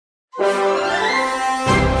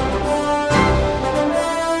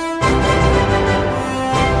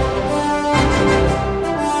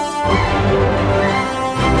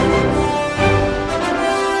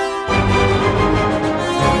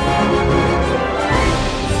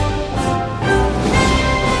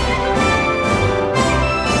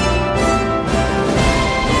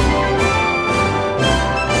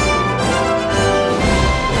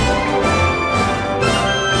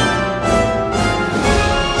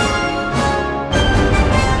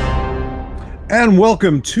And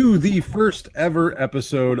welcome to the first ever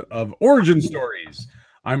episode of Origin Stories.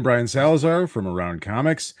 I'm Brian Salazar from Around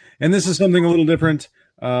Comics, and this is something a little different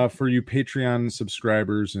for you Patreon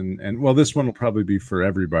subscribers. And well, this one will probably be for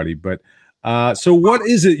everybody. But so what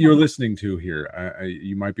is it you're listening to here?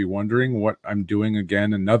 You might be wondering what I'm doing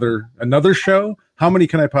again. Another show? How many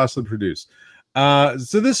can I possibly produce?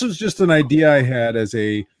 So this was just an idea I had as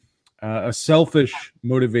a selfish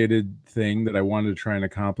motivated thing that I wanted to try and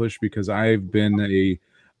accomplish, because I've been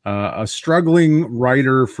a struggling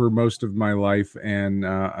writer for most of my life, and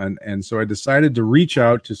so I decided to reach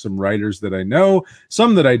out to some writers that I know,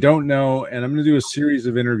 some that I don't know, and I'm going to do a series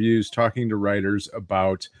of interviews talking to writers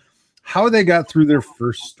about how they got through their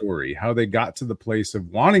first story, how they got to the place of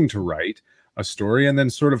wanting to write a story, and then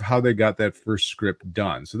sort of how they got that first script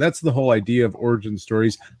done. So that's the whole idea of Origin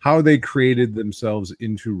Stories, how they created themselves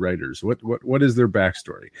into writers. What is their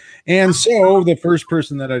backstory? And so the first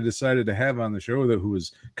person that I decided to have on the show, who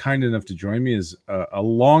was kind enough to join me, is a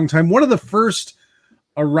long time, one of the first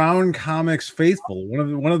Around Comics faithful,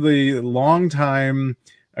 one of the long time,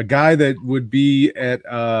 a guy that would be at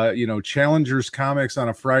Challengers Comics on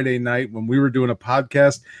a Friday night when we were doing a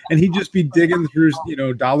podcast, and he'd just be digging through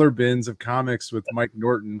dollar bins of comics with Mike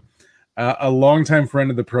Norton, a longtime friend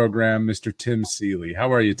of the program, Mr. Tim Seeley.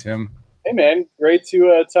 How are you, Tim? Hey man, great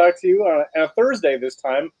to talk to you on a Thursday this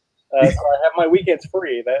time. So I have my weekends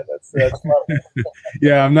free. That's fun.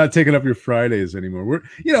 Yeah, I'm not taking up your Fridays anymore.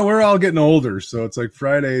 We're all getting older, so it's like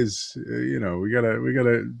Fridays. We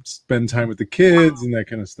gotta spend time with the kids and that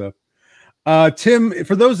kind of stuff. Tim,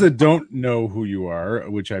 for those that don't know who you are,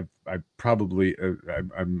 which I'm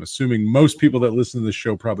assuming most people that listen to the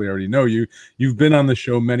show probably already know you. You've been on the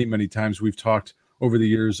show many times. We've talked over the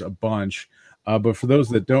years a bunch. But for those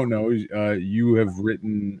that don't know, you have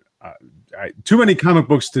written too many comic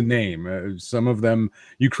books to name. Some of them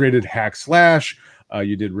you created Hack Slash,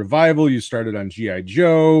 you did Revival, you started on G.I.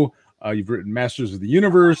 Joe, you've written Masters of the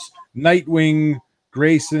Universe, Nightwing,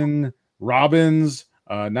 Grayson, Robbins.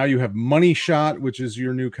 Now you have Money Shot, which is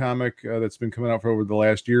your new comic that's been coming out for over the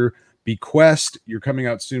last year. Bequest, you're coming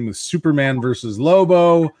out soon with Superman versus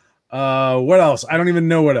Lobo. What else? I don't even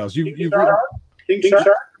know what else. You've written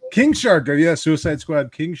King Shark. Yeah, Suicide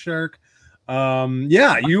Squad, King Shark.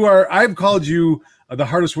 You are. I've called you the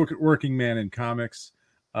hardest working man in comics,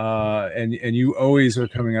 and you always are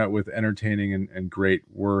coming out with entertaining and great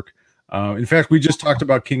work. In fact, we just talked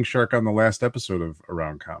about King Shark on the last episode of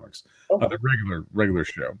Around Comics, the regular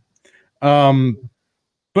show.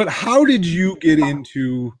 But how did you get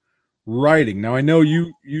into writing? Now, I know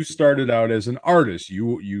you started out as an artist.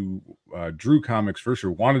 You drew comics first,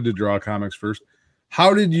 or wanted to draw comics first.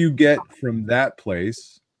 How did you get from that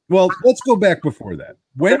place? Well, let's go back before that.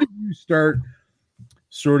 When did you start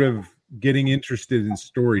sort of getting interested in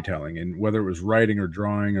storytelling, and whether it was writing or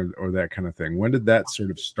drawing or that kind of thing? When did that sort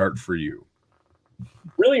of start for you?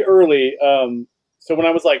 Really early. So when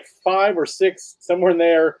I was like 5 or 6, somewhere in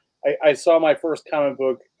there, I saw my first comic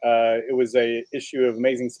book. It was a issue of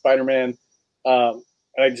Amazing Spider-Man. And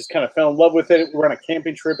I just kind of fell in love with it. We were on a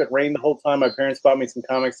camping trip. It rained the whole time. My parents bought me some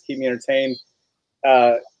comics to keep me entertained.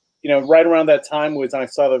 Right around that time was I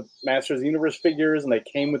saw the Masters of the Universe figures, and they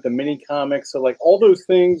came with the mini comics. So like all those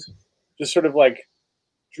things just sort of like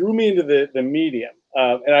drew me into the medium.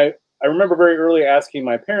 And I remember very early asking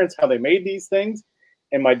my parents how they made these things,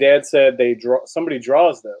 and my dad said somebody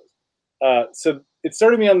draws those. So it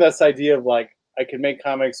started me on this idea of like I could make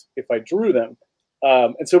comics if I drew them.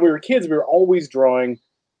 And so when we were kids, we were always drawing.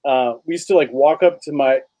 We used to like walk up to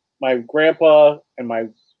my grandpa and my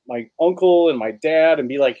uncle and my dad and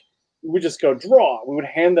be like, we would just go draw. We would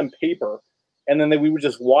hand them paper, and then we would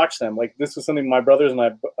just watch them. Like this was something my brothers and I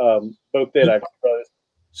both did. I have brothers.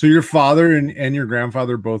 So your father and your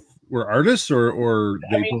grandfather both were artists, or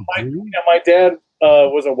my dad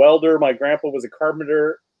was a welder. My grandpa was a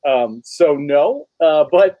carpenter. So no,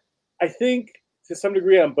 but I think to some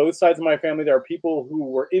degree on both sides of my family, there are people who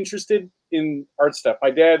were interested in art stuff. My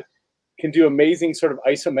dad can do amazing sort of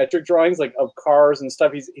isometric drawings, like of cars and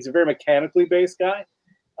stuff. He's a very mechanically based guy.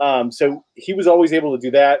 So he was always able to do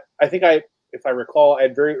that. I think if I recall, I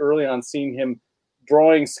had very early on seen him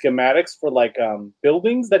drawing schematics for like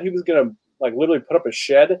buildings that he was going to like literally put up a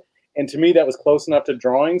shed. And to me, that was close enough to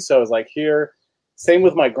drawing. So I was like, here. Same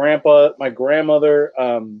with my grandpa, my grandmother.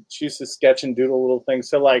 She used to sketch and doodle little things.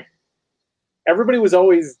 So like everybody was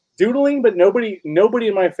always doodling, but nobody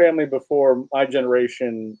in my family before my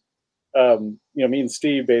generation, me and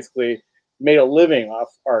Steve basically made a living off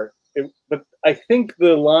art. But I think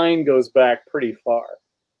the line goes back pretty far.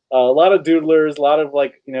 A lot of doodlers, a lot of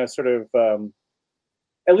like, sort of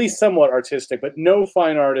at least somewhat artistic, but no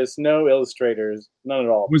fine artists, no illustrators, none at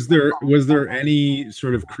all. Was there any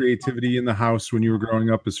sort of creativity in the house when you were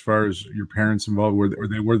growing up, as far as your parents involved?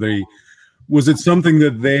 Were they was it something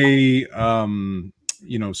that they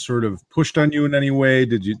sort of pushed on you in any way?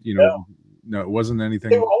 Did no, it wasn't anything.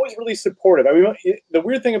 They were always really supportive. I mean, the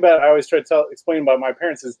weird thing about I always try to explain about my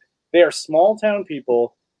parents is they are small town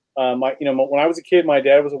people. When I was a kid, my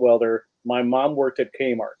dad was a welder. My mom worked at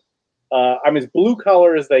Kmart. I'm as blue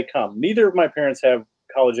collar as they come. Neither of my parents have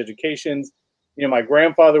college educations. My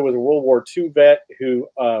grandfather was a World War II vet who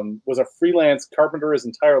was a freelance carpenter his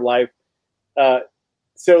entire life.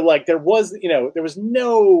 So like there was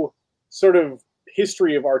no sort of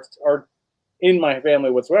history of art in my family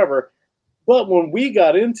whatsoever. But when we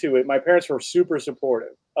got into it, my parents were super supportive.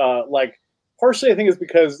 Partially I think it's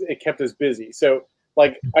because it kept us busy. So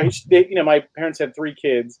like my parents had 3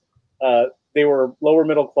 kids. They were lower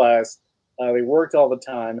middle class. They worked all the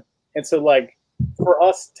time. And so like for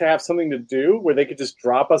us to have something to do where they could just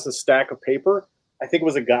drop us a stack of paper, I think it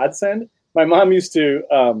was a godsend. My mom used to,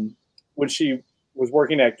 when she was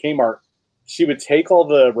working at Kmart, she would take all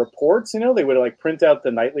the reports, they would like print out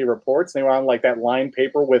the nightly reports. And they were on like that lined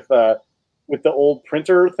paper with the old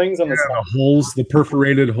printer things on the side. The holes, the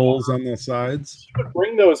perforated holes on the sides. She would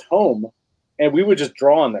bring those home and we would just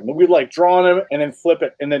draw on them. And we'd like draw on them and then flip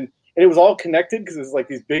it. And it was all connected because it was like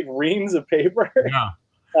these big reams of paper. Yeah.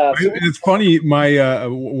 It's funny. My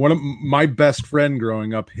one of my best friend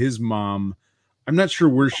growing up, his mom, I'm not sure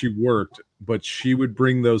where she worked, but she would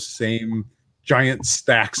bring those same giant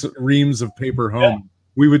stacks, reams of paper home. Yeah.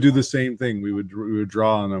 We would do the same thing. We would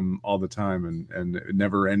draw on them all the time, and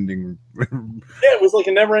never ending. Yeah, it was like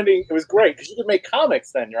a never ending. It was great because you could make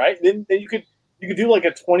comics then, right? Then you could do like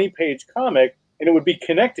a 20-page comic, and it would be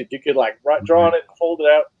connected. You could like draw on it, and hold it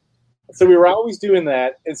out. So we were always doing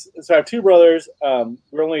that. And so I have 2 brothers.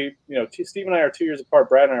 We're only, Steve and I are 2 years apart.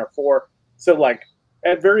 Brad and I are 4. So like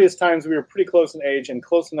at various times we were pretty close in age and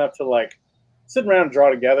close enough to like sit around and draw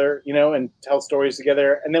together, and tell stories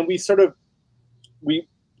together. And then we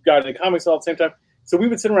got into comics all at the same time. So we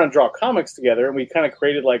would sit around and draw comics together, and we kind of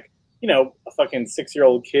created like, a fucking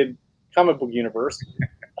 6-year-old kid comic book universe.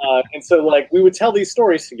 And so like we would tell these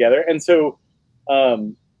stories together. And so,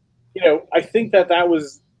 I think that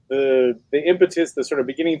was the impetus, the sort of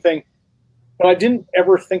beginning thing. But I didn't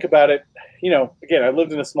ever think about it. Again, I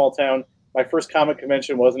lived in a small town. My first comic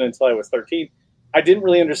convention wasn't until I was 13. I didn't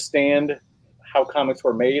really understand how comics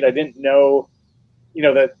were made. I didn't know,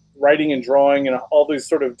 that writing and drawing and all these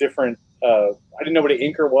sort of different, I didn't know what an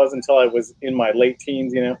inker was until I was in my late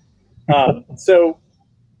teens, So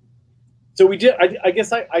we did, I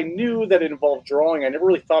guess I knew that it involved drawing. I never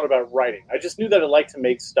really thought about writing. I just knew that I liked to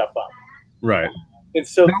make stuff up. Right. And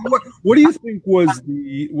so now, what do you think was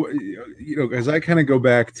as I kind of go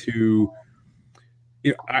back to,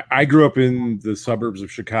 I grew up in the suburbs of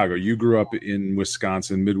Chicago. You grew up in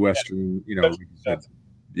Wisconsin, Midwestern,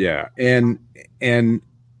 yeah. And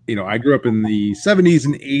I grew up in the 70s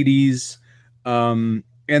and 80s.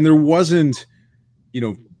 And there wasn't,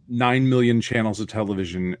 9 million channels of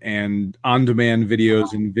television and on-demand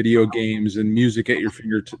videos and video games and music at your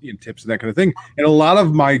fingertips and that kind of thing. And a lot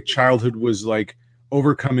of my childhood was like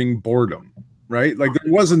overcoming boredom, right? Like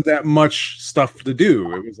there wasn't that much stuff to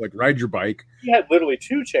do. It was like ride your bike. We had literally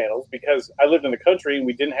 2 channels because I lived in the country and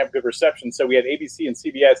we didn't have good reception. So we had ABC and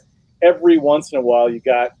CBS. Every once in a while you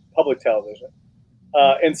got public television.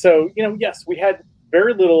 And so, yes, we had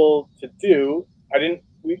very little to do.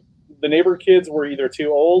 The neighbor kids were either too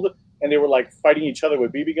old and they were like fighting each other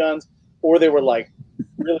with BB guns, or they were like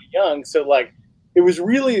really young. So like it was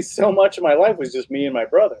really so much of my life was just me and my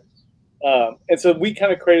brother. And so we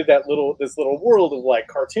kind of created this little world of like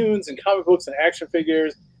cartoons and comic books and action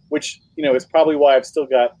figures, which, is probably why I've still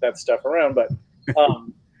got that stuff around. But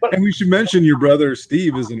and we should mention your brother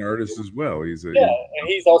Steve is an artist as well. And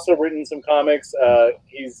he's also written some comics.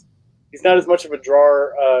 He's not as much of a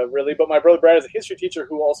drawer, really, but my brother Brad is a history teacher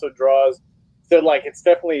who also draws. So, like, it's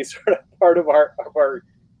definitely sort of part of our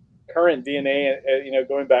current DNA,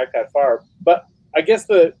 going back that far. But I guess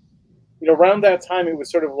around that time, it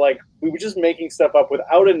was sort of like we were just making stuff up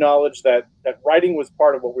without a knowledge that writing was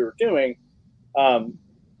part of what we were doing.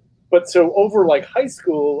 But so over like high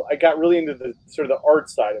school, I got really into the sort of the art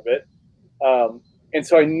side of it. And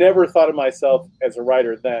so I never thought of myself as a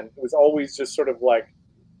writer then. It was always just sort of like,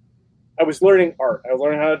 I was learning art. I was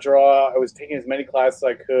learning how to draw. I was taking as many classes as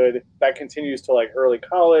I could. That continues to like early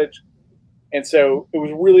college. And so it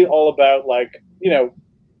was really all about like,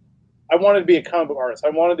 I wanted to be a comic book artist. I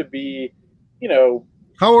wanted to be,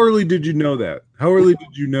 How early did you know that? How early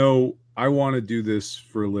did you know I want to do this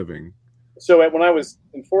for a living? so when I was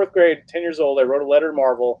in fourth grade, 10 years old, I wrote a letter to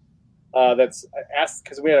Marvel that's asked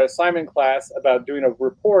because we had an assignment class about doing a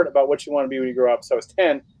report about what you want to be when you grow up. So I was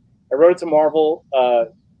 10. I wrote it to Marvel. I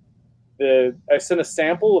sent a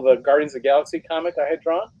sample of a Guardians of the Galaxy comic I had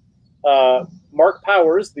drawn. Mark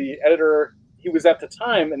Powers, the editor, he was at the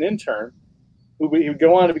time an intern. He would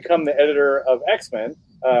go on to become the editor of X-Men,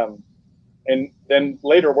 and then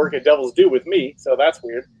later work at Devil's Due with me. So that's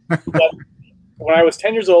weird. But when I was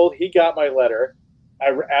 10 years old, he got my letter.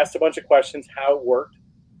 I asked a bunch of questions, how it worked.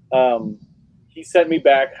 He sent me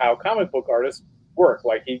back how comic book artists work.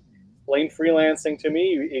 Like he explained freelancing to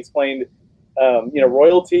me. He explained,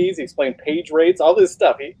 royalties. He explained page rates, all this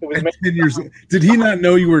stuff. It was 10 years. Did he not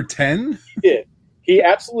know you were 10? He did. He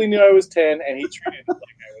absolutely knew I was 10, and he treated me like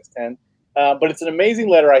I was 10. But it's an amazing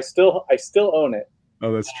letter. I still own it.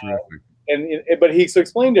 Oh, that's terrific. But he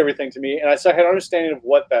explained everything to me, and I had an understanding of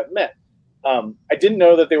what that meant. I didn't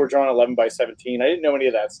know that they were drawn 11 by 17. I didn't know any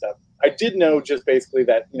of that stuff. I did know just basically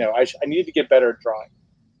that I needed to get better at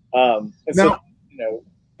drawing. So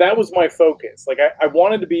that was my focus. Like I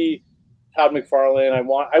wanted to be Todd McFarlane. I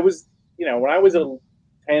was when I was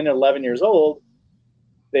 10, 11 years old,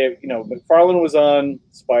 McFarlane was on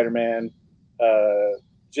Spider-Man.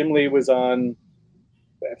 Jim Lee was on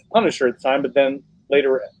Punisher at the time, but then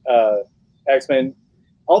later X-Men.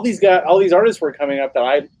 All these artists were coming up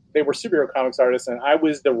they were superhero comics artists, and I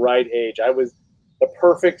was the right age. I was the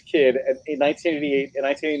perfect kid in 1988,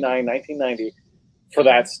 1989, 1990 for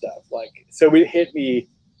that stuff. Like, so it hit me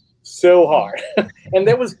so hard, and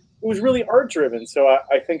it was really art driven. So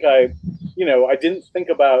I think I didn't think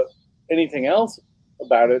about anything else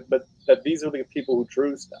about it, but that these are the people who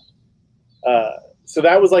drew stuff. So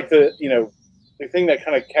that was like the thing that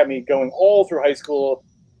kind of kept me going all through high school,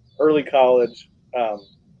 early college.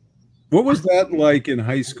 What was that like in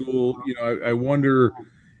high school? I wonder,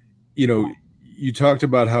 you talked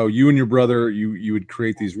about how you and your brother, you would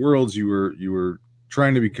create these worlds. You were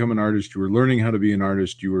trying to become an artist. You were learning how to be an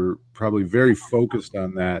artist. You were probably very focused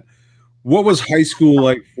on that. What was high school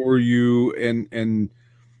like for you? And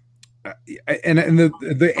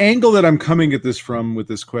the angle that I'm coming at this from with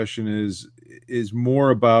this question is more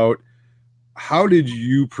about how did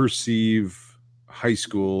you perceive high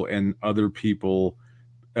school and other people?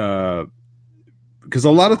 Because a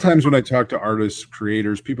lot of times when I talk to artists,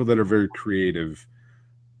 creators, people that are very creative,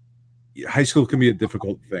 high school can be a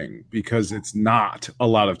difficult thing because it's not a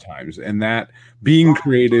lot of times. And that being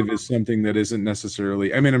creative is something that isn't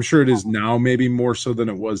necessarily, I'm sure it is now, maybe more so than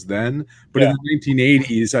it was then. But in the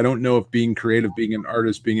 1980s, I don't know if being creative, being an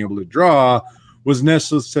artist, being able to draw was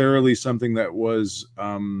necessarily something that was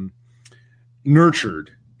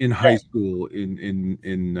nurtured in high school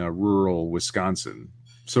in rural Wisconsin.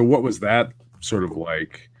 So what was that sort of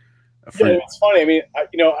like? It's funny.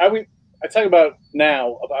 I talk about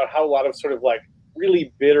now about how a lot of sort of like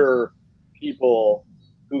really bitter people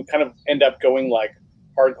who kind of end up going like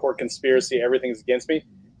hardcore conspiracy, everything's against me.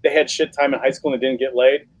 They had shit time in high school and they didn't get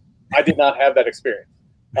laid. I did not have that experience.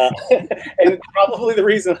 And probably the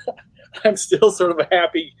reason I'm still sort of a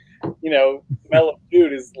happy, mellow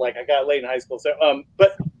dude is like I got laid in high school. So,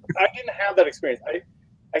 but I didn't have that experience.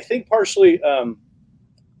 I think partially, I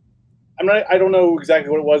don't know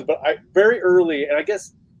exactly what it was, but very early, and I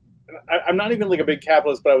guess I'm not even like a big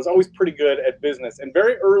capitalist, but I was always pretty good at business. And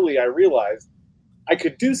very early, I realized I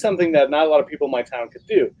could do something that not a lot of people in my town could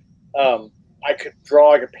do. I could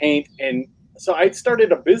draw, I could paint. And so I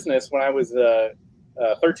started a business when I was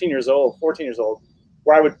 14 years old,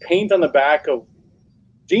 where I would paint on the back of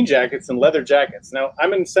jean jackets and leather jackets. Now,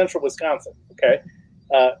 I'm in central Wisconsin, okay?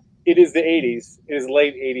 It is the 80s. It is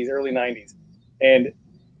late 80s, early 90s. And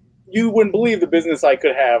you wouldn't believe the business I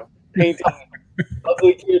could have painting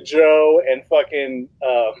Ugly Kid Joe and fucking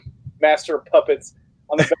Master of Puppets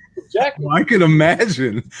on the back of jackets. I can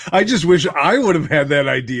imagine. I just wish I would have had that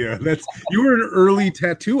idea. You were an early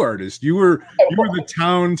tattoo artist. You were the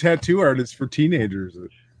town tattoo artist for teenagers.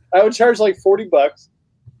 I would charge like $40,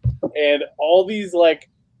 and all these like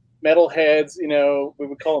metal heads, we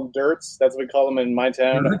would call them dirts. That's what we call them in my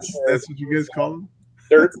town. That's what you guys call them?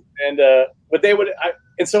 Dirts. And but they would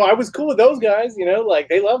and so I was cool with those guys, like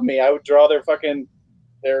they loved me. I would draw their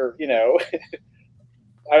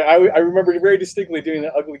I remember very distinctly doing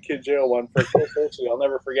the Ugly Kid Joe one for Seeley. I'll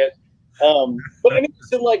never forget. But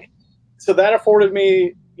anyway, so that afforded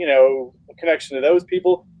me, a connection to those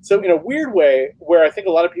people. So in a weird way, where I think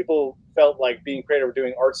a lot of people felt like being creative or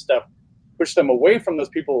doing art stuff pushed them away from those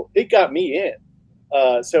people, it got me in.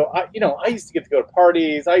 So I used to get to go to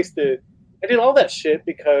parties. I did all that shit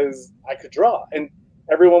because I could draw, and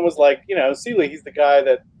everyone was like, Seeley, he's the guy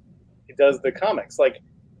that he does the comics. Like,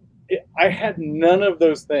 I had none of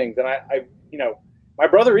those things, and I you know, my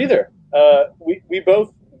brother either. We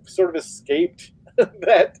both sort of escaped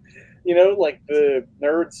that, like the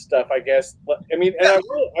nerd stuff, I guess. I mean, and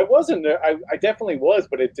I wasn't. I definitely was,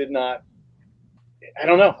 but it did not. I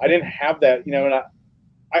don't know. I didn't have that, and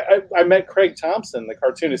I met Craig Thompson, the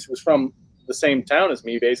cartoonist, who was from the same town as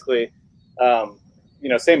me, basically.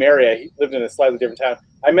 Same area. He lived in a slightly different town.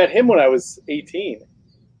 I met him when I was 18,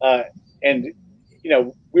 and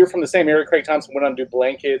we were from the same area. Craig Thompson went on to do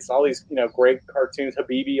Blankets, all these great cartoons,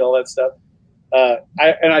 Habibi, all that stuff.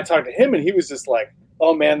 I talked to him, and he was just like,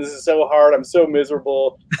 "Oh man, this is so hard. I'm so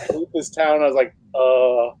miserable. I hate this town." I was like,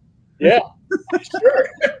 yeah, sure.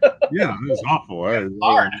 Yeah, it was awful. It's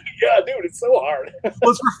hard. Yeah, dude, it's so hard.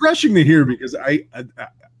 Well, it's refreshing to hear because I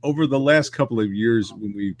over the last couple of years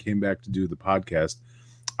when we came back to do the podcast,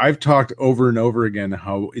 I've talked over and over again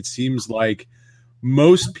how it seems like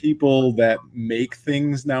most people that make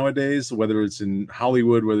things nowadays, whether it's in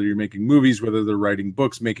Hollywood, whether you're making movies, whether they're writing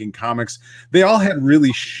books, making comics, they all had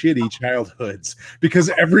really shitty childhoods because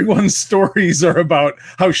everyone's stories are about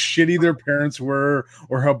how shitty their parents were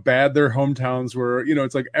or how bad their hometowns were.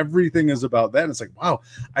 It's like everything is about that. It's like, wow,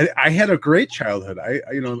 I had a great childhood. I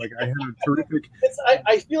had a terrific.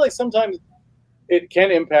 I feel like sometimes it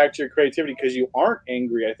can impact your creativity because you aren't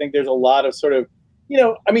angry. I think there's a lot of sort of,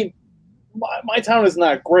 my town is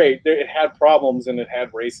not great. It had problems, and it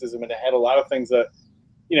had racism, and it had a lot of things that,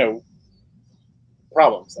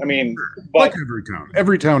 problems. I mean, but like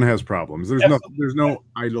every town has problems. There's no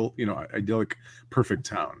idyllic, perfect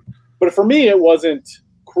town. But for me, it wasn't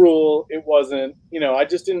cruel. It wasn't, I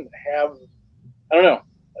just didn't have, I don't know.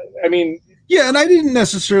 I mean, yeah, and I didn't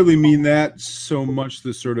necessarily mean that so much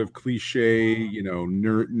the sort of cliche,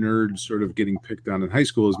 nerd sort of getting picked on in high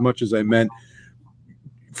school as much as I meant.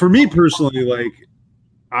 For me personally, like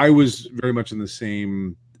I was very much in the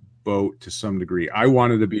same boat to some degree. I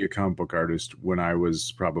wanted to be a comic book artist when I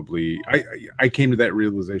was I came to that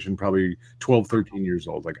realization probably 12, 13 years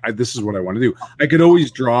old. Like this is what I want to do. I could always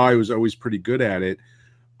draw. I was always pretty good at it.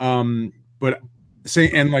 But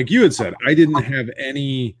and like you had said, I didn't have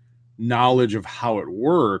any knowledge of how it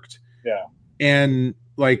worked. Yeah. And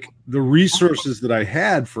like the resources that I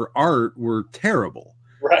had for art were terrible.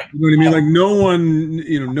 Right. You know what I mean? Like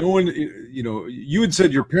no one, you had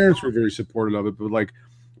said your parents were very supportive of it, but like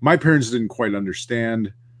my parents didn't quite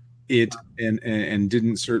understand it and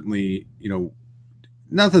didn't certainly,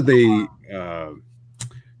 not that they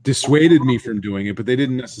dissuaded me from doing it, but they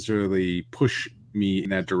didn't necessarily push me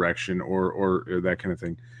in that direction or that kind of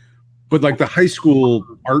thing. But like the high school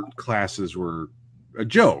art classes were a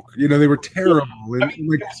joke. They were terrible. And,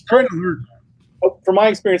 like trying to learn. From my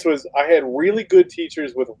experience was I had really good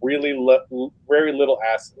teachers with really very little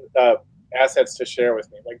assets to share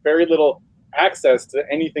with me, like very little access to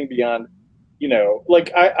anything beyond,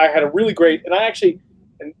 like I had a really great, and I actually,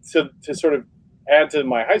 and to sort of add to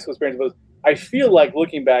my high school experience was, I feel like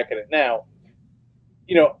looking back at it now,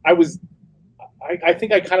 I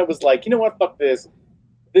think I kind of was like, what, fuck this.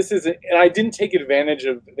 This isn't, and I didn't take advantage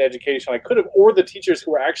of the education I could have, or the teachers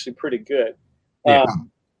who were actually pretty good. Yeah.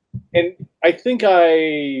 And I think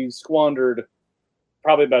I squandered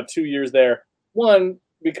probably about 2 years there. One,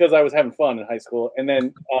 because I was having fun in high school. And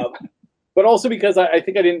then, but also because I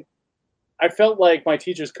think I felt like my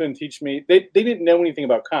teachers couldn't teach me. They didn't know anything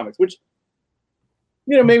about comics, which,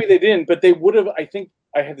 maybe they didn't, but they would have. I think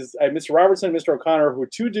I had Mr. Robertson and Mr. O'Connor, who were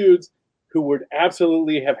two dudes who would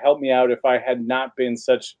absolutely have helped me out if I had not been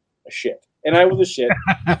such a shit. And I was a shit.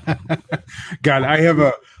 God, I have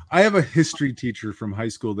a history teacher from high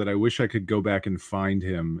school that I wish I could go back and find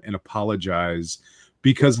him and apologize,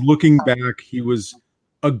 because looking back, he was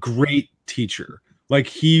a great teacher. Like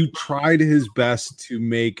he tried his best to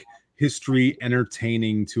make history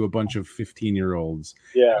entertaining to a bunch of 15-year-olds.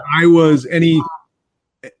 Yeah.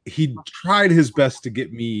 He tried his best to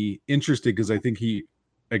get me interested because I think he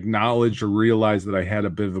acknowledged or realized that I had a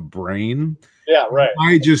bit of a brain. Yeah, right.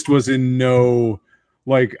 I just was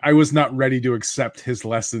I was not ready to accept his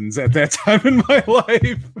lessons at that time in my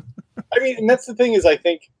life. I mean, and that's the thing is, I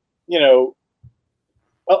think,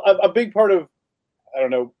 a big part of, I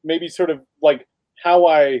don't know, maybe sort of like how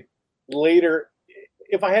I later,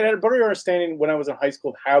 if I had a better understanding when I was in high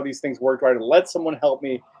school of how these things worked, right, and let someone help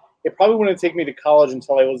me, it probably wouldn't take me to college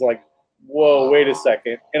until I was like, whoa, wait a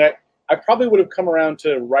second. And I probably would have come around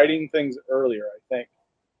to writing things earlier, I think.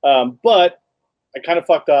 But I kind of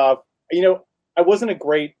fucked off. I wasn't a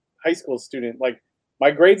great high school student. Like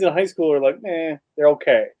my grades in high school are like, they're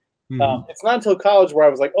okay. Mm-hmm. It's not until college where I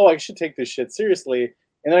was like, oh, I should take this shit seriously.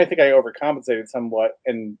 And then I think I overcompensated somewhat,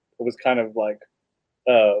 and it was kind of like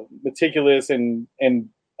meticulous and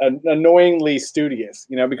annoyingly studious,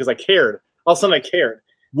 because I cared. All of a sudden I cared.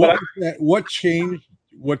 What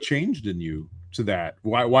changed in you to that?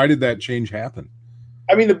 Why did that change happen?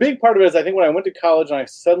 I mean, the big part of it is I think when I went to college and I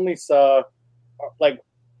suddenly saw like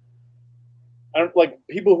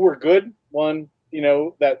people who were good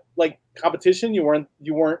that like competition, you weren't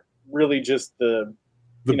really just the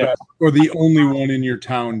best or the only one in your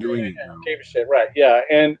town doing it. Gave a shit, right? Yeah,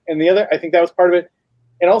 and the other, I think that was part of it,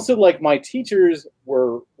 and also like my teachers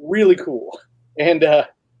were really cool, and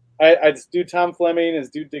I'd do Tom Fleming, as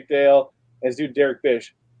do Dick Dale, as do Derek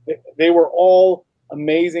Bish. They were all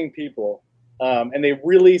amazing people, and they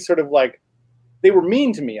really sort of like they were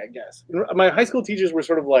mean to me, I guess. My high school teachers were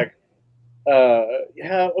sort of like,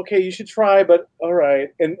 yeah, okay, you should try, but all right,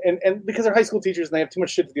 and because they're high school teachers and they have too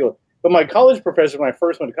much shit to deal with. But my college professors, when I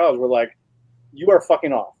first went to college, were like, you are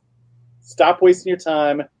fucking off. Stop wasting your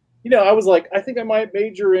time. I was like, I think I might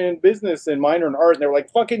major in business and minor in art. And they were like,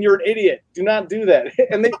 fucking, you're an idiot. Do not do that.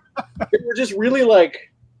 And they were just really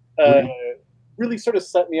like, really sort of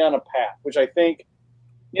set me on a path, which I think,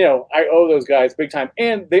 I owe those guys big time.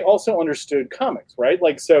 And they also understood comics, right?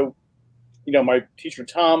 Like, so, my teacher,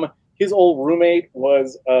 Tom, his old roommate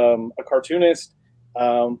was a cartoonist.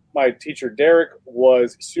 My teacher Derek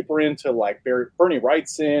was super into like Bernie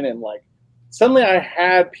Wrightson, and like suddenly I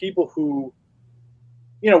had people who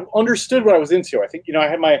understood what I was into. I think I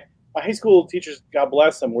had my high school teachers, God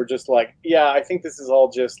bless them, were just like, yeah, I think this is all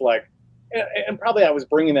just like, and probably I was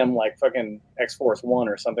bringing them like fucking X-Force 1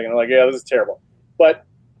 or something, and they're like, yeah, this is terrible. But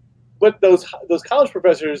those college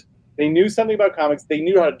professors, they knew something about comics, they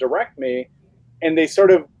knew how to direct me, and they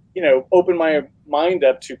sort of opened my mind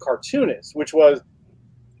up to cartoonists, which was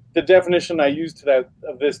the definition I use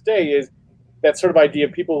of this day is that sort of idea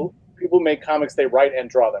of people make comics, they write and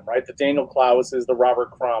draw them, right? The Daniel Clowes, the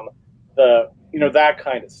Robert Crumb, that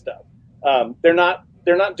kind of stuff. They're not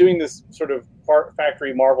doing this sort of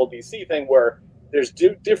factory Marvel DC thing where there's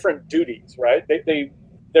different duties, right?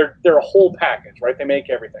 They're a whole package, right? They make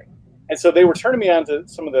everything. And so they were turning me on to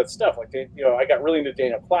some of that stuff. Like, I got really into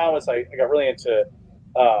Daniel Clowes. I got really into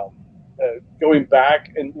going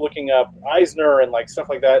back and looking up Eisner and like stuff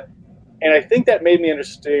like that. And I think that made me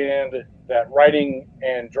understand that writing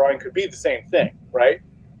and drawing could be the same thing, right?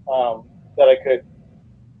 That I could,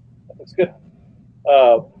 that's good.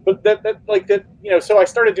 But that, so I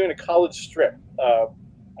started doing a college strip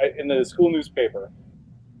in the school newspaper,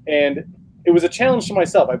 and it was a challenge to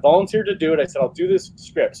myself. I volunteered to do it. I said, I'll do this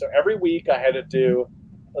strip. So every week I had to do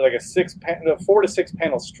like a 4 to 6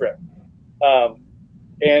 panel strip.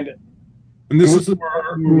 And this is like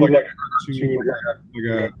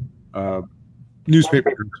a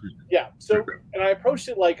newspaper cartoon. Yeah. So, and I approached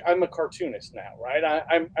it like I'm a cartoonist now, right?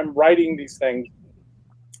 I'm writing these things,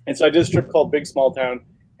 and so I did a strip called Big Small Town,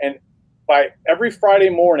 and by every Friday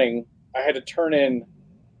morning I had to turn in.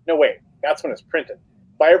 No, wait, that's when it's printed.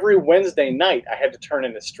 By every Wednesday night I had to turn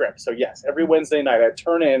in a strip. So yes, every Wednesday night I'd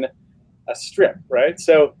turn in a strip, right?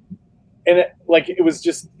 So, and it was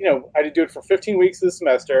just I had to do it for 15 weeks of the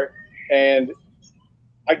semester. And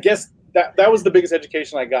I guess that was the biggest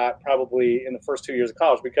education I got probably in the first 2 years of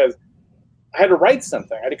college, because I had to write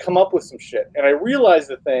something. I had to come up with some shit. And I realized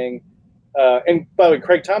the thing, and by the way,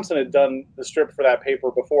 Craig Thompson had done the strip for that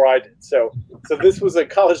paper before I did. So this was a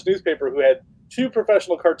college newspaper who had 2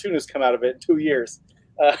 professional cartoonists come out of it in 2 years,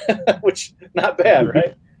 which not bad,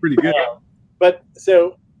 right? Pretty good. But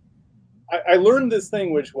so I learned this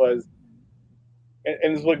thing, which was,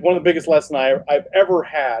 and it's like one of the biggest lessons I've ever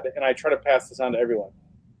had, and I try to pass this on to everyone.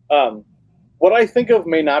 What I think of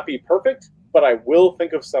may not be perfect, but I will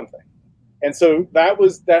think of something. And so that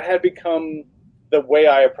had become the way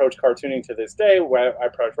I approach cartooning to this day, where I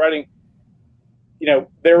approach writing.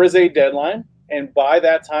 There is a deadline, and by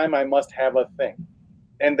that time I must have a thing.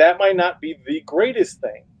 And that might not be the greatest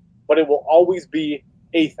thing, but it will always be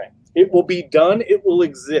a thing. It will be done, it will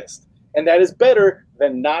exist. And that is better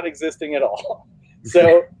than not existing at all.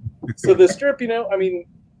 So the strip,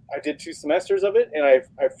 I did 2 semesters of it, and I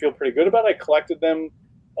feel pretty good about it. I collected them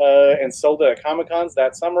and sold it at Comic-Cons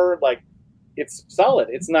that summer. Like, it's solid.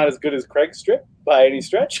 It's not as good as Craig's strip by any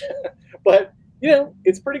stretch, but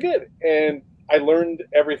it's pretty good. And I learned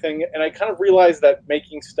everything, and I kind of realized that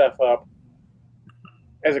making stuff up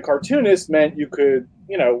as a cartoonist meant you could,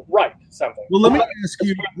 write something. Well, let me ask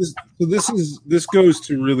you. This goes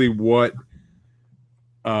to really what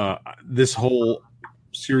this whole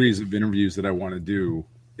series of interviews that I want to do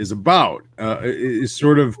is about. Is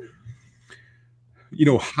sort of,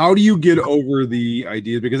 how do you get over the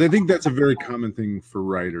idea? Because I think that's a very common thing for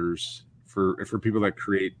writers, for people that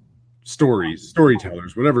create stories,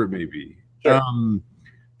 storytellers, whatever it may be. Sure.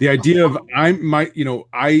 The idea of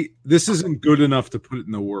this isn't good enough to put it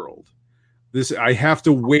in the world. I have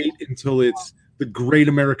to wait until it's the great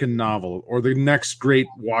American novel or the next great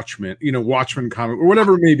Watchmen comic or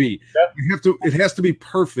whatever it may be. Yep. It has to be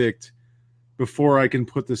perfect before I can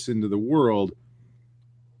put this into the world.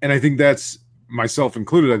 And I think that's, myself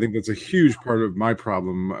included, I think that's a huge part of my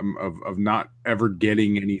problem of not ever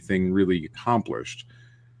getting anything really accomplished.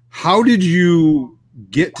 How did you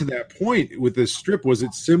get to that point with this strip? Was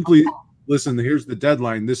it simply, listen, here's the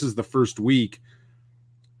deadline, this is the first week,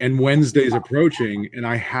 and Wednesday's approaching, and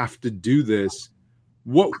I have to do this?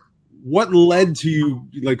 What led to you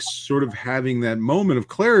like sort of having that moment of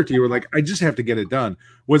clarity, or like, I just have to get it done?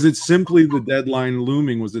 Was it simply the deadline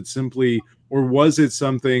looming? Was it simply, or was it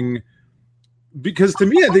something? Because to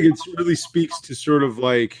me, I think it really speaks to sort of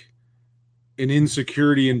like an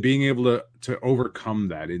insecurity and being able to overcome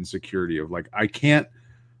that insecurity of like,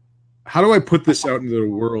 how do I put this out into the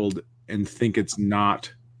world and think it's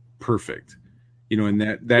not perfect? And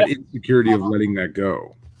that insecurity of letting that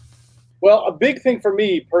go. Well, a big thing for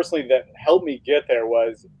me personally that helped me get there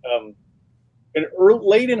was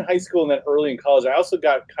late in high school and then early in college, I also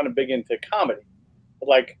got kind of big into comedy,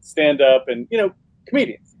 like stand up and,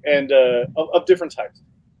 comedians and of different types.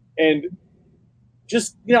 And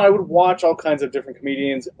just, I would watch all kinds of different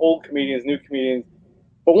comedians, old comedians, new comedians.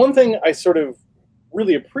 But one thing I sort of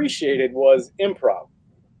really appreciated was improv,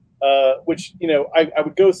 which, I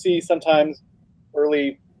would go see sometimes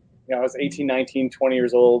early, I was 18, 19, 20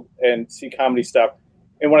 years old and see comedy stuff.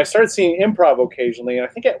 And when I started seeing improv occasionally, and I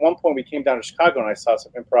think at one point we came down to Chicago and I saw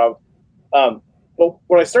some improv. But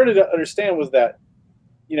what I started to understand was that,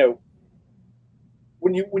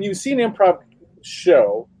 when you see an improv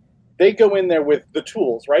show, they go in there with the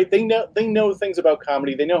tools, right? They know things about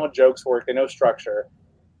comedy. They know how jokes work. They know structure,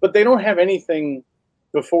 but they don't have anything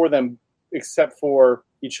before them except for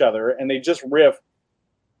each other, and they just riff.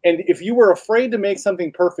 And if you were afraid to make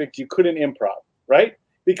something perfect, you couldn't improv, right?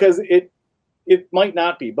 Because it might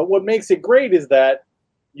not be. But what makes it great is that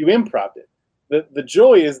you improved it. The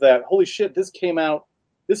joy is that, holy shit, this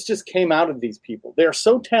just came out of these people. They're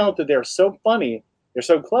so talented. They're so funny. They're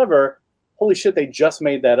so clever. Holy shit, they just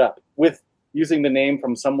made that up with using the name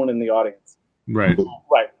from someone in the audience. Right.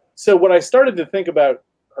 Right. So what I started to think about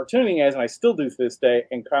cartooning as, and I still do to this day,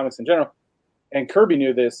 and comics in general, and Kirby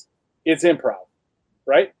knew this, it's improv.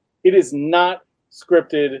 Right? It is not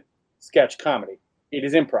scripted sketch comedy. It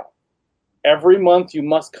is improv. Every month you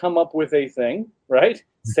must come up with a thing, right?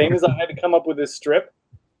 Same as I had to come up with this strip.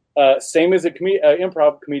 Same as an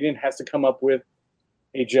improv comedian has to come up with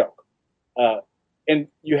a joke. And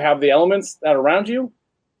you have the elements that are around you,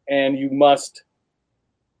 and you must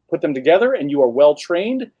put them together, and you are well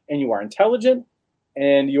trained, and you are intelligent,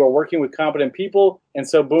 and you are working with competent people, and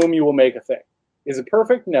so boom, you will make a thing. Is it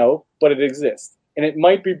perfect? No, but it exists. And it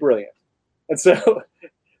might be brilliant. And so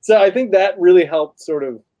I think that really helped sort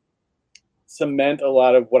of cement a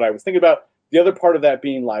lot of what I was thinking about. The other part of that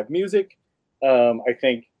being live music. I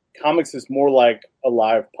think comics is more like a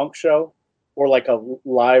live punk show or like a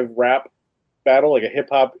live rap battle, like a hip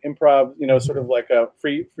hop improv, sort of like a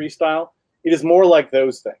freestyle. It is more like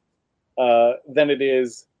those things than it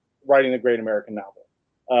is writing a great American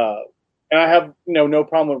novel. And I have no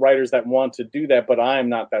problem with writers that want to do that, but I am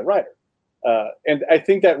not that writer. And I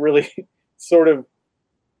think that really sort of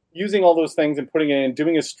using all those things and putting it in,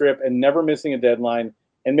 doing a strip and never missing a deadline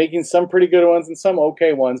and making some pretty good ones and some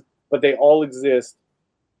okay ones, but they all exist.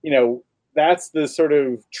 That's the sort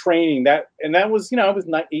of training that was, I was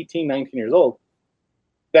 18, 19 years old.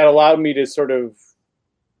 That allowed me to sort of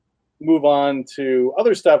move on to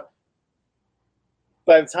other stuff.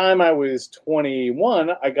 By the time I was 21,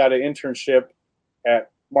 I got an internship at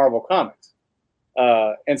Marvel Comics.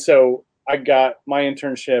 And so I got my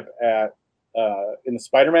internship in the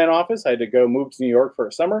Spider-Man office. I had to go move to New York for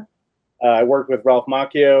a summer. I worked with Ralph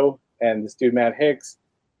Macchio and this dude, Matt Hicks.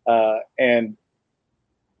 And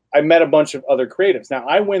I met a bunch of other creatives. Now,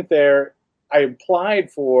 I went there. I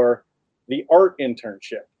applied for the art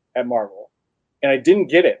internship at Marvel, and I didn't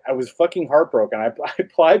get it. I was fucking heartbroken. I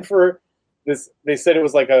applied for this. They said it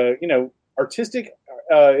was like a, artistic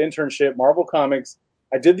internship, Marvel Comics.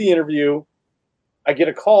 I did the interview. I get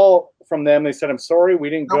a call from them. They said, "I'm sorry, we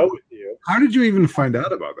didn't go with you." How did you even find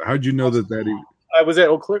out about that? How did you know that even? I was at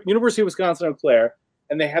University of Wisconsin, Eau Claire,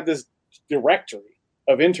 and they had this directory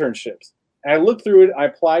of internships. And I looked through it. I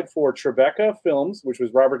applied for Tribeca Films, which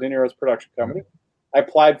was Robert De Niro's production company. Mm-hmm. I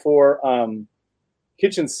applied for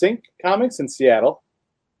Kitchen Sink Comics in Seattle,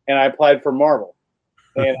 and I applied for Marvel.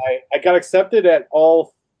 And I got accepted at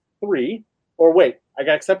all three. Or wait, I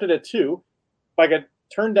got accepted at two, but I got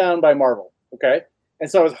turned down by Marvel. Okay.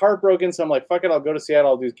 And so I was heartbroken. So I'm like, fuck it, I'll go to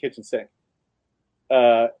Seattle. I'll do the kitchen sink.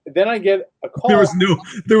 Then I get a call. There was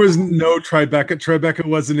no Tribeca. Tribeca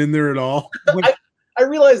wasn't in there at all. I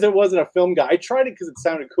realized it wasn't a film guy. I tried it because it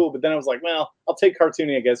sounded cool, but then I was like, well, I'll take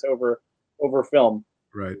cartooning, I guess, over film.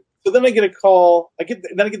 Right. So then I get a call. I get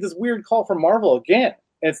this weird call from Marvel again.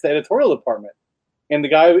 And it's the editorial department. And the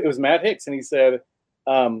guy, it was Matt Hicks, and he said,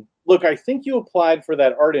 look, I think you applied for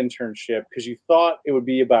that art internship because you thought it would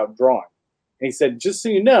be about drawing. And he said, just so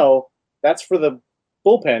you know, that's for the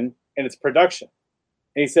bullpen and it's production.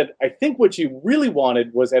 And he said, I think what you really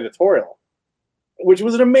wanted was editorial, which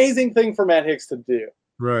was an amazing thing for Matt Hicks to do.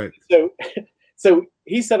 Right. So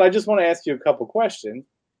he said, I just want to ask you a couple questions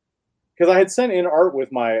because I had sent in art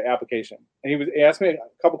with my application. And he asked me a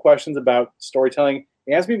couple questions about storytelling.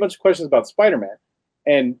 He asked me a bunch of questions about Spider-Man.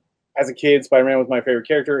 And as a kid, Spider-Man was my favorite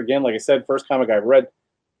character. Again, like I said, first comic I've read.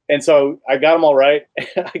 And so I got them all right,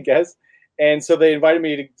 I guess. And so they invited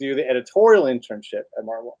me to do the editorial internship at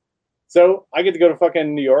Marvel. So I get to go to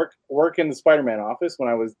fucking New York, work in the Spider-Man office when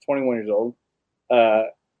I was 21 years old.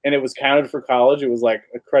 And it was counted for college. It was like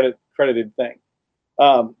a credited thing.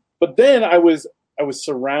 But then I was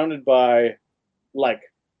surrounded by like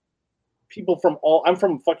people from I'm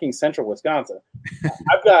from fucking central Wisconsin.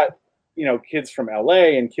 I've got, kids from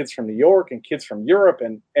LA and kids from New York and kids from Europe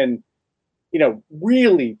and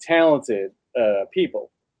really talented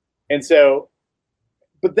people. And so,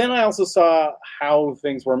 but then I also saw how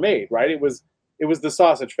things were made, right? It was the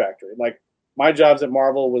sausage factory. Like my jobs at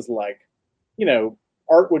Marvel was like,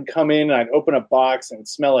 art would come in and I'd open a box and it would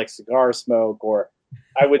smell like cigar smoke, or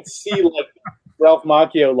I would see like Ralph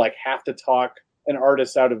Macchio like have to talk an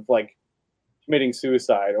artist out of like committing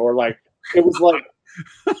suicide, or like it was like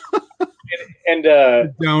and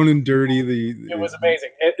down and dirty. It was amazing,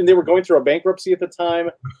 and they were going through a bankruptcy at the time.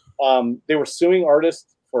 They were suing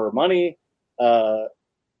artists for money.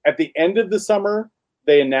 At the end of the summer,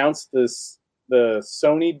 they announced the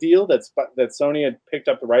Sony deal that Sony had picked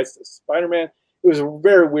up the rights to Spider-Man. It was a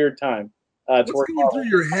very weird time. What's going through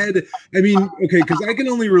your head? I mean, okay, because I can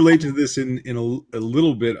only relate to this in a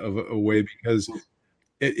little bit of a way, because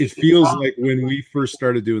it feels like when we first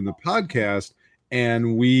started doing the podcast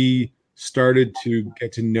and we started to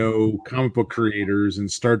get to know comic book creators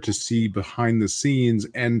and start to see behind the scenes,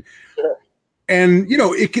 and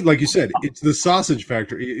it could, like you said, it's the sausage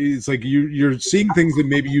factory. It's like you're seeing things that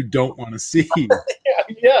maybe you don't want to see.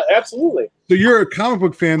 Yeah, absolutely. So you're a comic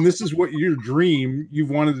book fan. This is what your dream. You've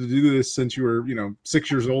wanted to do this since you were,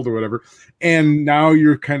 6 years old or whatever. And now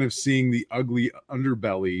you're kind of seeing the ugly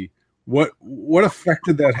underbelly. What effect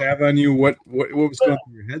did that have on you? What was going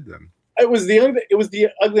through your head then? It was the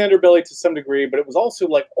ugly underbelly to some degree, but it was also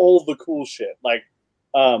like all the cool shit. Like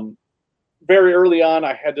very early on,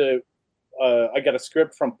 I had to. I got a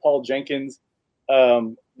script from Paul Jenkins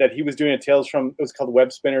that he was doing it was called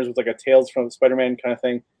Web Spinners. It was like a Tales from Spider-Man kind of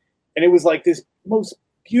thing. And it was like this most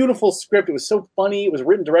beautiful script. It was so funny. It was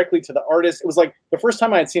written directly to the artist. It was like the first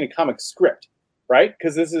time I had seen a comic script, right?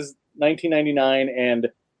 Because this is 1999 and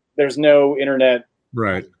there's no internet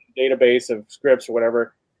database of scripts or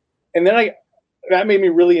whatever. And then that made me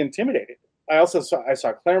really intimidated. I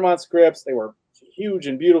saw Claremont scripts. They were huge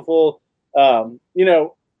and beautiful.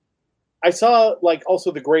 I saw like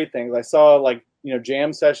also the great things. I saw like,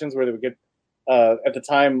 jam sessions where they would get, at the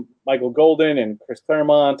time, Michael Golden and Chris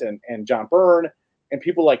Claremont and John Byrne, and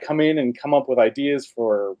people like come in and come up with ideas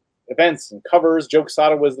for events and covers. Joe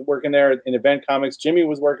Quesada was working there in Event Comics. Jimmy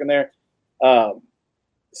was working there.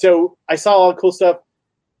 So I saw all the cool stuff.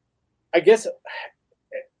 I guess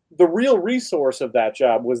the real resource of that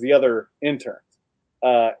job was the other interns.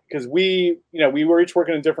 Because we were each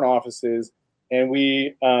working in different offices, and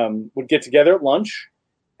we would get together at lunch.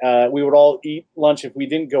 We would all eat lunch. If we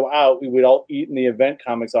didn't go out, we would all eat in the Event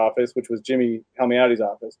Comics office, which was Jimmy Palmiotti's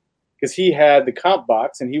office, because he had the comp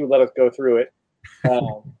box and he would let us go through it.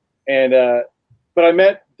 But I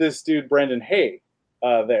met this dude, Brendan Hay,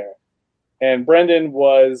 there. And Brendan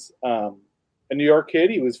was a New York kid.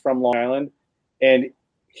 He was from Long Island. And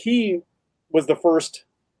he was the first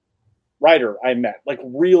writer I met, like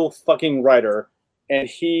real fucking writer. And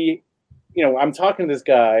he, I'm talking to this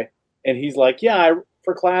guy, and he's like, yeah,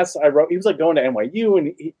 for class, I wrote, he was like going to NYU,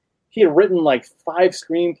 and he had written like 5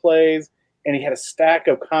 screenplays, and he had a stack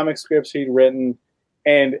of comic scripts he'd written.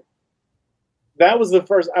 And that was the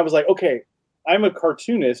first, I was like, okay, I'm a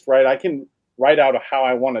cartoonist, right? I can write out how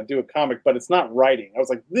I want to do a comic, but it's not writing. I was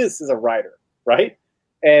like, this is a writer, right?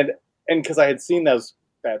 And because I had seen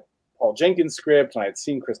that Paul Jenkins script, and I had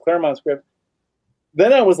seen Chris Claremont script,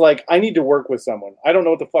 then I was like, I need to work with someone. I don't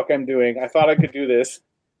know what the fuck I'm doing. I thought I could do this.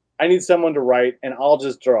 I need someone to write, and I'll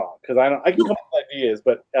just draw because I can come up with ideas,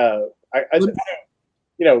 but then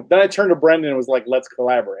I turned to Brendan and was like, let's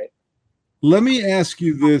collaborate. Let me ask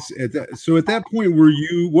you this. At that point,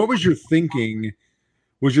 what was your thinking?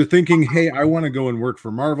 Was your thinking, hey, I want to go and work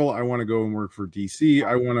for Marvel. I want to go and work for DC.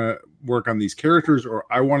 I want to work on these characters, or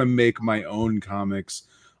I want to make my own comics.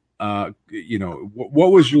 What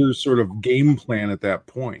was your sort of game plan at that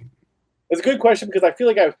point? It's a good question because I feel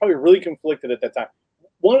like I was probably really conflicted at that time.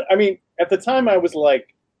 At the time I was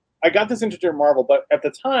like, I got this internship at Marvel, but at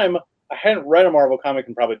the time I hadn't read a Marvel comic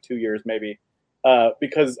in probably 2 years, maybe,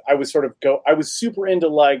 because I was I was super into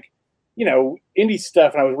indie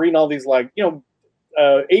stuff, and I was reading all these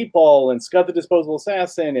 8 Ball and Scud the Disposable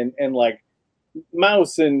Assassin and like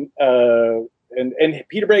Mouse and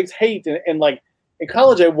Peter Bragg's Hate and like in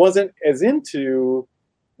college I wasn't as into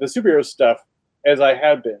the superhero stuff as I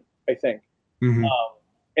had been, I think. Mm-hmm.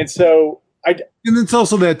 And so and it's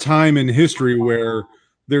also that time in history where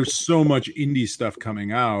there's so much indie stuff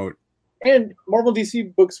coming out, and Marvel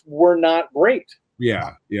DC books were not great.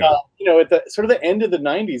 Yeah. At the sort of the end of the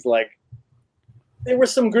 90s, like there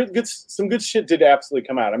was some good shit did absolutely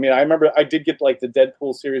come out. I mean, I remember I did get like the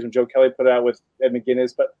Deadpool series when Joe Kelly put it out with Ed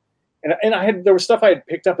McGuinness, there was stuff I had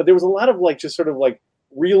picked up, but there was a lot of like just sort of like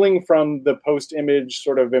reeling from the post-Image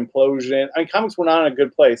sort of implosion. I mean, comics were not in a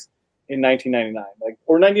good place in 1999,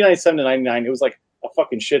 or 1997 to 99. It was like a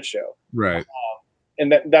fucking shit show, right?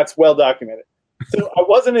 And that's well documented. So I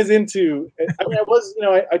wasn't as into. I mean, I was,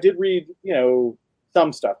 I did read,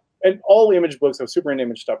 some stuff. And all Image books, I was super into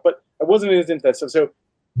Image stuff, but I wasn't as into that stuff. So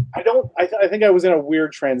I think I was in a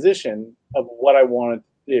weird transition of what I wanted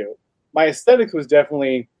to do. My aesthetic was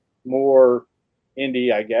definitely more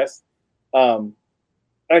indie, I guess.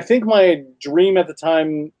 I think my dream at the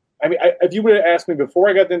time, if you would have asked me before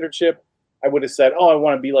I got the internship, I would have said, oh, I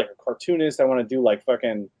want to be like a cartoonist. I want to do like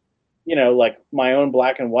fucking, like my own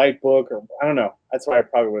black and white book, or I don't know. That's what I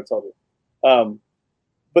probably would have told you.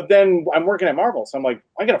 But then I'm working at Marvel, so I'm like,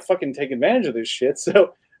 I gotta fucking take advantage of this shit. So right.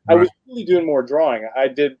 I was really doing more drawing. I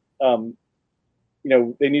did,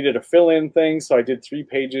 they needed a fill-in thing, so I did 3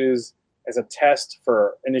 pages as a test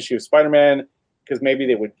for an issue of Spider-Man because maybe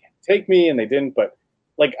they would take me, and they didn't. But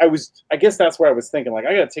like I guess that's where I was thinking. Like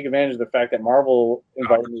I gotta take advantage of the fact that Marvel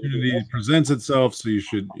invited me. Opportunity presents itself, so you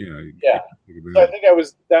should, Yeah. So I think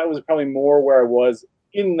that was probably more where I was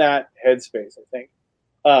in that headspace. I think,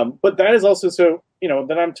 but that is also so.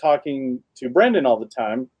 Then I'm talking to Brendan all the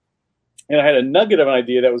time, and I had a nugget of an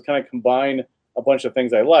idea that was kind of combine a bunch of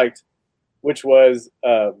things I liked, which was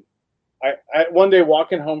I one day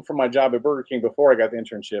walking home from my job at Burger King before I got the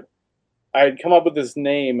internship, I had come up with this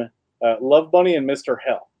name, Love Bunny and Mr.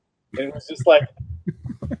 Hell. And it was just like,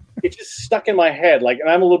 it just stuck in my head. Like,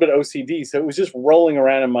 and I'm a little bit OCD, so it was just rolling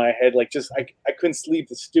around in my head. Like I couldn't sleep.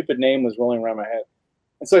 The stupid name was rolling around my head.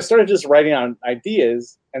 And so I started just writing on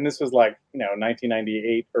ideas, and this was like,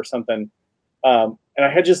 1998 or something. And I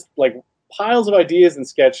had just like piles of ideas and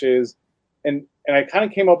sketches, and I kind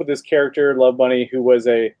of came up with this character, Love Bunny, who was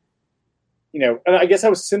and I guess I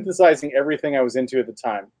was synthesizing everything I was into at the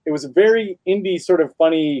time. It was a very indie sort of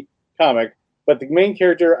funny comic, but the main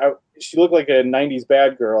character, she looked like a 90s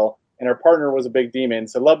bad girl, and her partner was a big demon.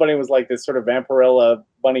 So Love Bunny was like this sort of Vampirella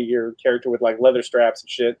bunny ear character with like leather straps and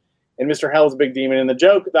shit. And Mr. Hell was a big demon. And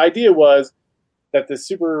the idea was that the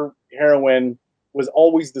super heroine was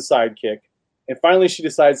always the sidekick. And finally she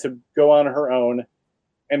decides to go on her own.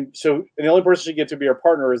 And the only person she gets to be her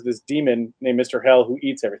partner is this demon named Mr. Hell who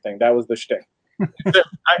eats everything. That was the shtick.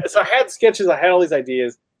 So I had sketches. I had all these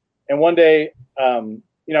ideas. And one day, I'm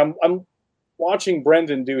watching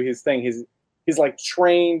Brendan do his thing. His like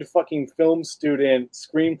trained fucking film student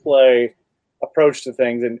screenplay approach to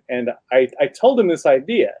things. And I told him this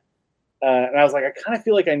idea. And I was like, I kind of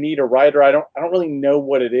feel like I need a writer. I don't really know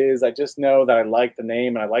what it is. I just know that I like the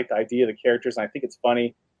name and I like the idea of the characters and I think it's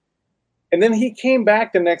funny. And then he came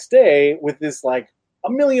back the next day with this like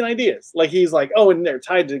a million ideas. Like he's like, oh, and they're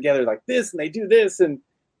tied together like this and they do this. And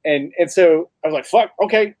so I was like, fuck,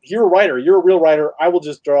 okay, you're a writer. You're a real writer. I will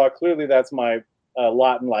just draw. Clearly that's my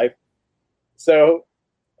lot in life. So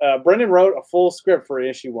Brendan wrote a full script for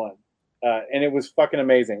issue 1. And it was fucking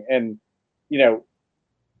amazing. And,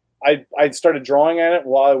 I started drawing at it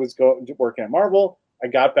while I was working at Marvel. I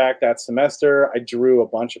got back that semester. I drew a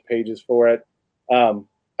bunch of pages for it. I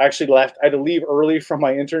actually left. I had to leave early from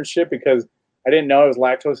my internship because I didn't know I was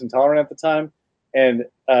lactose intolerant at the time. And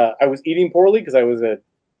I was eating poorly because I was a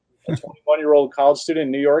 21-year-old college student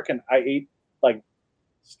in New York, and I ate like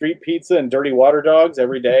street pizza and dirty water dogs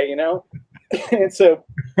every day, And so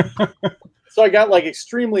I got like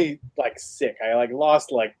extremely like sick. I like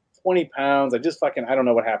lost like 20 pounds. I don't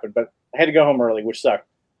know what happened, but I had to go home early, which sucked.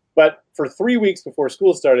 But for 3 weeks before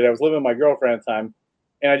school started, I was living with my girlfriend at the time,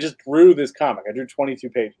 and I just drew this comic. I drew 22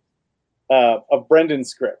 pages of Brendan's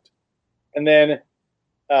script. And then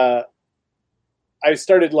I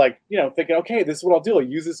started thinking, okay, this is what I'll do. I'll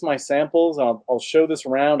use this in my samples. And I'll show this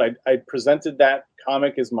around. I presented that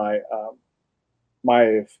comic as my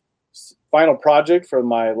my final project for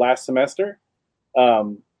my last semester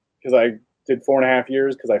because I did 4.5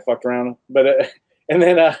 years because I fucked around. But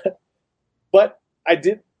but I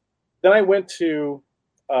did. Then I went to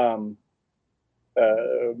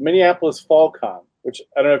Minneapolis Fall Con, which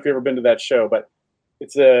I don't know if you've ever been to that show, but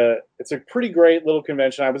it's a pretty great little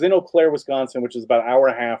convention. I was in Eau Claire, Wisconsin, which is about an hour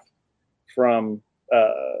and a half from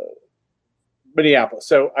Minneapolis.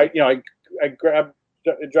 So I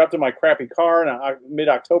dropped in my crappy car in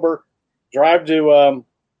mid-October, drive to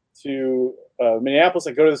Minneapolis.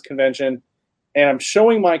 I go to this convention, and I'm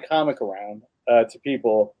showing my comic around to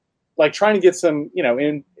people, like trying to get some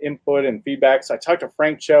input and feedback. So I talked to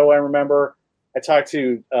Frank Cho. I remember I talked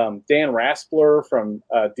to Dan Raspler from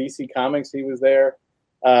DC Comics. He was there.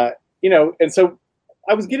 And so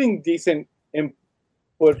I was getting decent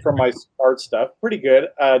input from my art stuff, pretty good.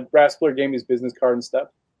 Raspler gave me his business card and stuff.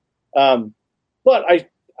 But I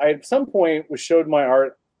at some point was showed my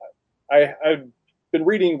art. I've been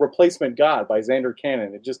reading Replacement God by Xander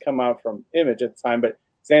Cannon. It just come out from Image at the time, but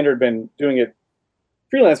Xander had been doing it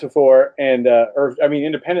freelance before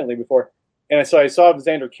independently before. And so I saw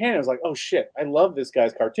Xander Cannon. I was like, oh shit, I love this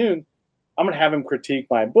guy's cartoon. I'm going to have him critique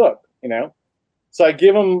my book, So I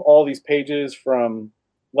give him all these pages from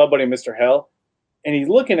Love Bunny and Mr. Hell, and he's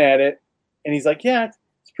looking at it, and he's like, yeah,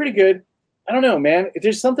 it's pretty good. I don't know, man.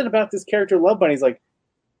 There's something about this character, Love Bunny. He's like,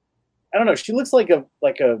 I don't know. She looks like a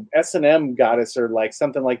S&M goddess or like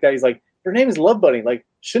something like that. He's like, her name is Love Bunny. Like,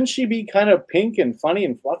 shouldn't she be kind of pink and funny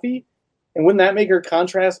and fluffy? And wouldn't that make her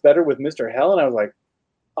contrast better with Mr. Hell? And I was like,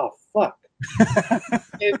 oh, fuck.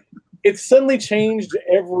 It suddenly changed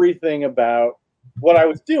everything about what I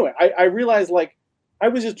was doing. I realized, like, I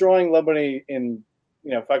was just drawing Love Bunny in,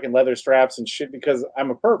 fucking leather straps and shit because I'm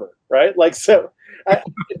a pervert, right? Like, so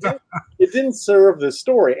it didn't serve the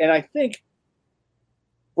story. And I think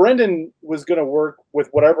Brendan was going to work with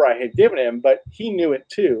whatever I had given him, but he knew it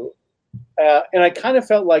too. And I kind of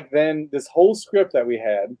felt like then this whole script that we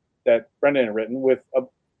had, that Brendan had written with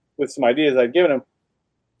some ideas I'd given him,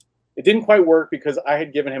 it didn't quite work because I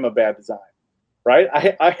had given him a bad design, right?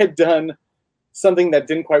 I had done something that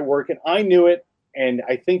didn't quite work, and I knew it, and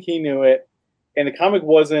I think he knew it, and the comic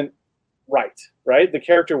wasn't right? The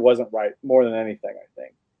character wasn't right more than anything, I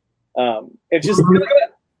think. It just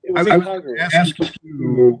it was incongruous. Asking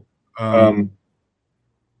you,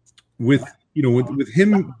 with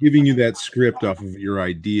him giving you that script off of your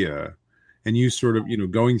idea, and you sort of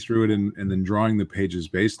going through it and then drawing the pages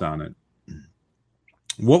based on it.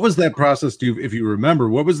 What was that process? If you remember,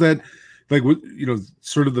 what was that like?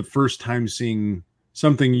 Sort of the first time seeing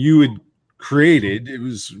something you had created. It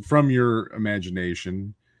was from your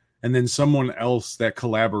imagination, and then someone else, that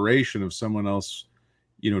collaboration of someone else,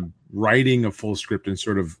 writing a full script and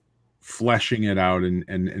sort of fleshing it out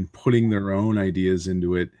and putting their own ideas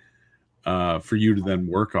into it for you to then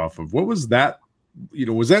work off of. What was that?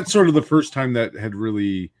 Was that sort of the first time that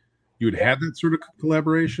you had had that sort of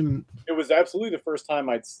collaboration? It was absolutely the first time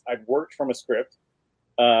I'd worked from a script.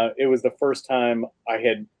 It was the first time I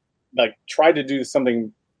had tried to do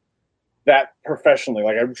something that professionally.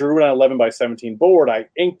 Like, I drew an 11x17 board. I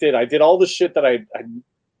inked it. I did all the shit that I'd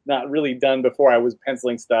not really done before. I was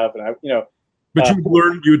penciling stuff, and But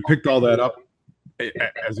you had picked all that up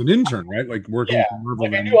as an intern, right? Like working. Yeah,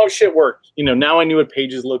 I knew how shit worked. Now I knew what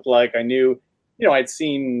pages looked like. I knew, I'd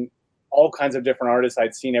seen all kinds of different artists.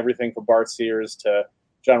 I'd seen everything from Bart Sears to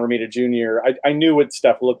John Romita Jr. I knew what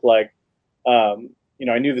stuff looked like. I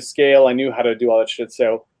knew the scale. I knew how to do all that shit.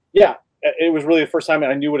 So yeah, it was really the first time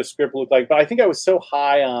I knew what a script looked like. But I think I was so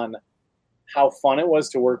high on how fun it was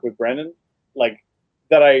to work with Brendan,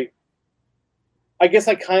 that I guess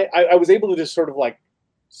I was able to just sort of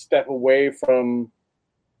step away from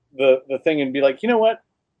the thing and be like, you know what?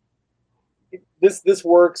 This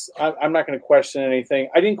works. I'm not going to question anything.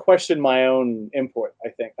 I didn't question my own input. I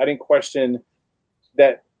think I didn't question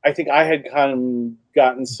that. I think I had kind of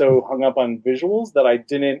gotten so hung up on visuals that I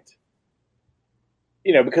didn't,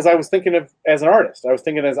 because I was thinking of as an artist. I was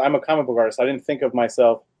thinking as I'm a comic book artist. I didn't think of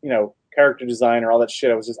myself, character design or all that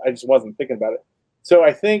shit. I just wasn't thinking about it. So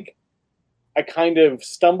I think I kind of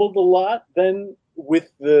stumbled a lot then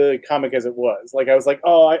with the comic as it was. Like, I was like,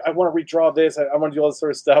 oh, I want to redraw this. I want to do all this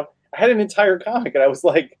sort of stuff. I had an entire comic, and I was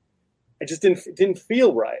like, I just didn't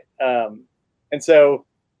feel right. And so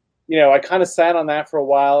I kind of sat on that for a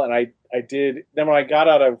while, and I did. Then when I got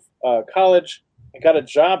out of college, I got a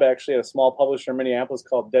job actually at a small publisher in Minneapolis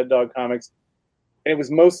called Dead Dog Comics, and it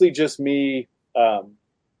was mostly just me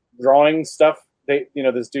drawing stuff.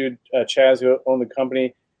 This dude Chaz, who owned the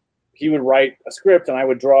company, he would write a script, and I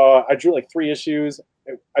would draw. I drew like 3 issues.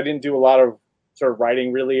 I didn't do a lot of sort of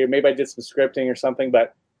writing really. Maybe I did some scripting or something,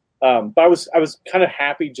 but I was kind of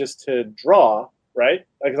happy just to draw, right?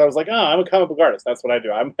 Because I was like, I'm a comic book artist. That's what I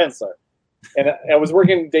do. I'm a penciler. And I was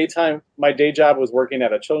working daytime. My day job was working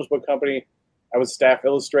at a children's book company. I was staff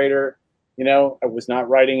illustrator. I was not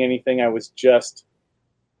writing anything. I was just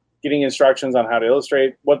getting instructions on how to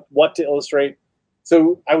illustrate, what to illustrate.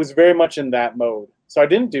 So I was very much in that mode. So I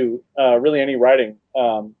didn't do really any writing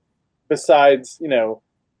besides,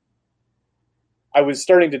 I was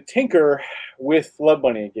starting to tinker with Love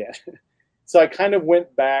Bunny again. So I kind of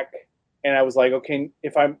went back and I was like, okay,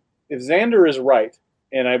 if Xander is right,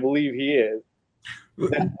 and I believe he is,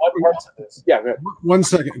 then what parts of this? Yeah, go ahead. 1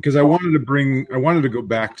 second, because I wanted to go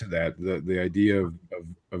back to that, the idea of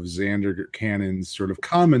Xander Cannon's sort of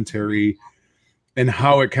commentary and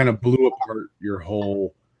how it kind of blew apart your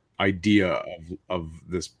whole idea of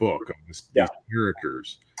this book, of these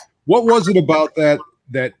characters. What was it about that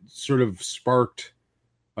sort of sparked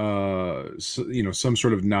some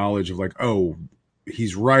sort of knowledge of like, oh,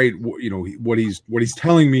 he's right, what he's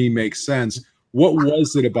telling me makes sense? What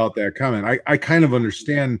was it about that comment? I kind of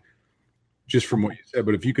understand just from what you said,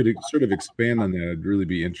 but if you could sort of expand on that, I'd really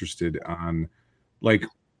be interested on, like,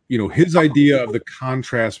 his idea of the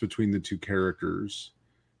contrast between the two characters.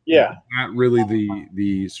 Yeah, not really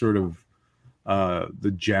the sort of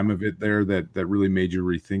the gem of it there that really made you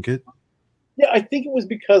rethink it. Yeah, I think it was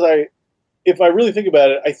because if I really think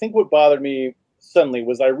about it, I think what bothered me suddenly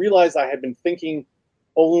was I realized I had been thinking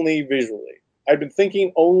only visually. I'd been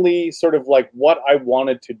thinking only sort of like what I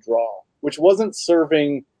wanted to draw, which wasn't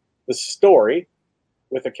serving the story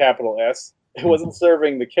with a capital S. It wasn't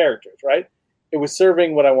serving the characters, right? It was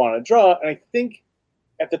serving what I wanted to draw. And I think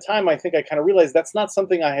at the time, I kind of realized that's not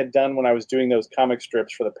something I had done when I was doing those comic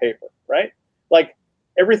strips for the paper, right? Like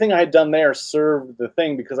everything I had done there served the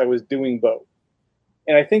thing because I was doing both.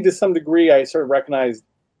 And I think to some degree, I sort of recognized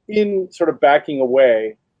in sort of backing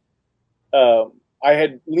away, I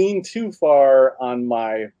had leaned too far on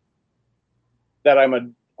that I'm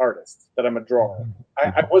an artist, that I'm a drawer.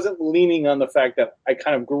 I wasn't leaning on the fact that I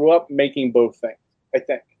kind of grew up making both things, I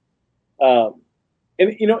think.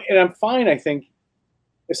 And I'm fine, I think,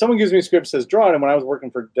 if someone gives me a script that says draw it, and when I was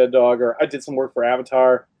working for Dead Dog, or I did some work for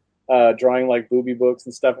Avatar, drawing like booby books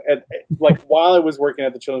and stuff, like while I was working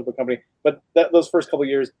at the children's book company, but those first couple of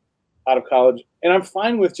years out of college, and I'm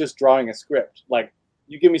fine with just drawing a script. Like,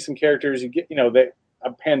 you give me some characters, you get,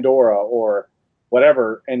 a Pandora or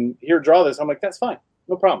whatever, and here, draw this. I'm like, that's fine,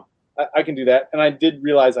 no problem. I can do that, and I did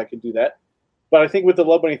realize I could do that. But I think with the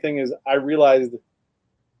Love Bunny thing is I realized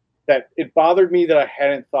that it bothered me that I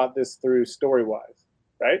hadn't thought this through story-wise,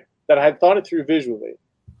 right? That I had thought it through visually.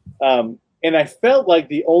 And I felt like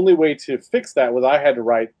the only way to fix that was I had to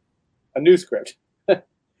write a new script.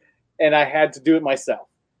 And I had to do it myself,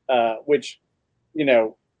 which,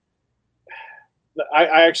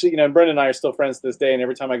 I actually, Brendan and I are still friends to this day. And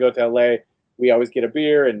every time I go to LA, we always get a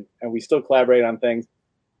beer and we still collaborate on things.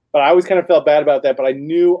 But I always kind of felt bad about that. But I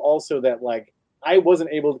knew also that, like, I wasn't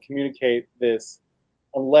able to communicate this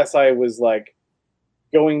unless I was, like,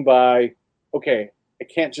 going by, okay, I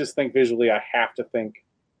can't just think visually. I have to think,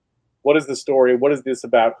 what is the story? What is this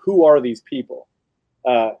about? Who are these people?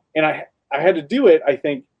 And I had to do it, I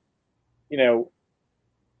think,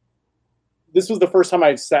 this was the first time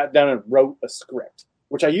I sat down and wrote a script,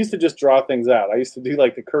 which I used to just draw things out. I used to do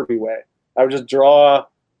like the Kirby way. I would just draw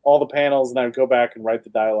all the panels and I would go back and write the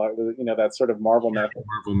dialogue with, that sort of Marvel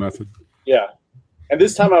method. Yeah. And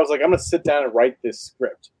this time I was like, I'm going to sit down and write this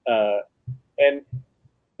script. And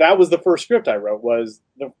that was the first script I wrote,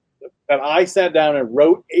 that I sat down and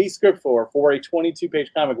wrote a script for a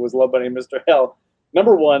 22-page comic, was Love Bunny and Mr. Hell.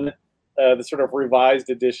 Number one, the sort of revised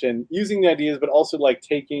edition, using the ideas, but also like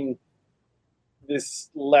taking this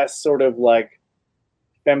less sort of like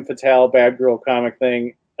femme fatale, bad girl comic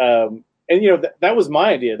thing. And, that was my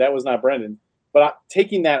idea. That was not Brendan. But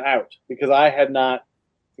taking that out because I had not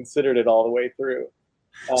considered it all the way through.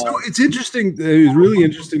 So it's interesting. It was really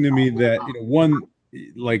interesting to me that, one,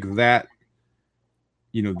 like that,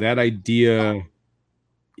 that idea,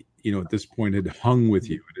 at this point had hung with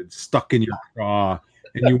you. It had stuck in your craw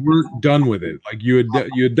and you weren't done with it. Like you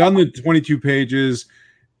had done the 22 pages,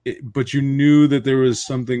 but you knew that there was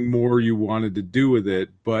something more you wanted to do with it.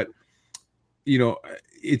 But,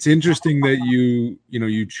 it's interesting that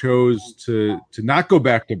you chose to not go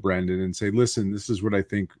back to Brendan and say, listen, this is what I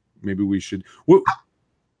think maybe we should.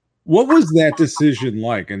 What was that decision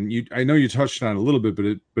like? And I know you touched on it a little bit, but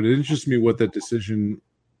it interests me what that decision,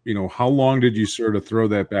 how long did you sort of throw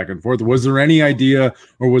that back and forth? Was there any idea,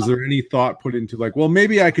 or was there any thought put into like, well,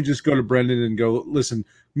 maybe I could just go to Brendan and go, listen,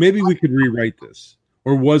 maybe we could rewrite this?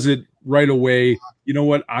 Or was it right away, you know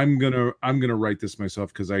what, I'm gonna write this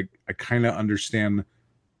myself because I kind of understand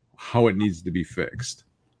how it needs to be fixed?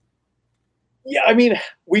 Yeah, I mean,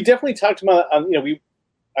 we definitely talked about,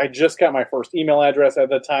 I just got my first email address at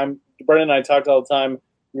that time. Brendan and I talked all the time.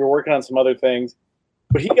 We were working on some other things,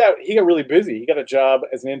 but he got really busy. He got a job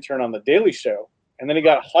as an intern on The Daily Show, and then he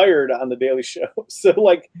got hired on The Daily Show. So,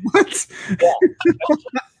 like, what? Yeah,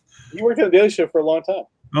 he worked at The Daily Show for a long time.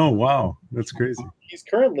 Oh, wow, that's crazy. He's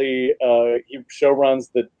currently he show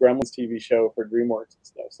runs the Gremlins TV show for DreamWorks and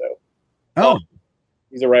stuff. So,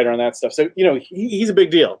 he's a writer on that stuff. So, he's a big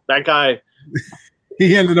deal. That guy.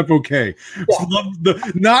 He ended up okay.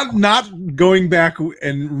 Yeah. Not going back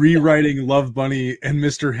and rewriting Love Bunny and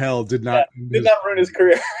Mr. Hell did not ruin his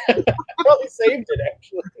career. Probably saved it,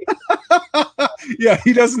 actually. Yeah,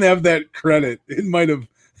 he doesn't have that credit. It might have.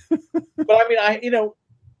 But I mean,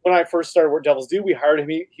 when I first started What Devils Do, we hired him.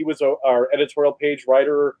 He was our editorial page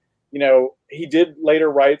writer. He did later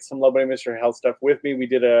write some Love Bunny and Mr. Hell stuff with me. We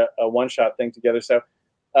did a one-shot thing together. So,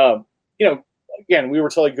 again, we were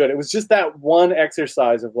totally good. It was just that one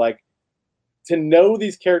exercise of like, to know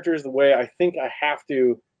these characters the way I think I have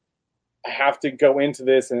to go into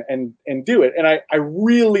this and do it. And I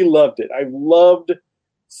really loved it. I loved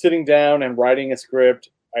sitting down and writing a script.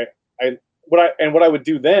 What I would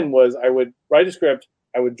do then was I would write a script,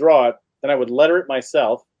 I would draw it, then I would letter it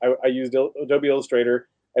myself. I used Adobe Illustrator.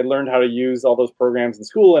 I learned how to use all those programs in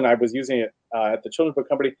school, and I was using it at the children's book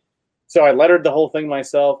company. So I lettered the whole thing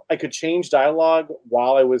myself. I could change dialogue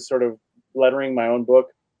while I was sort of lettering my own book.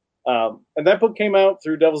 And that book came out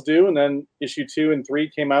through Devil's Due, and then issue 2 and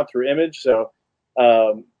 3 came out through Image. So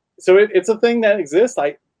it's a thing that exists.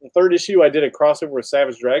 The third issue, I did a crossover with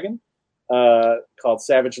Savage Dragon called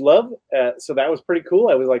Savage Love. So that was pretty cool.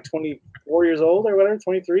 I was like 24 years old or whatever,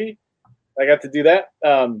 23. I got to do that.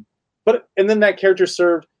 And then that character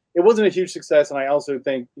served. It wasn't a huge success, and I also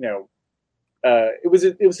think, it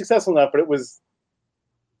was successful enough, but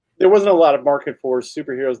there wasn't a lot of market for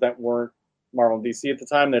superheroes that weren't Marvel and DC at the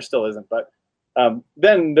time. There still isn't, but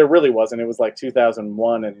then there really wasn't. It was like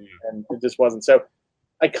 2001, and it just wasn't. So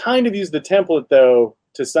I kind of used the template, though,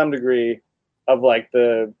 to some degree, of like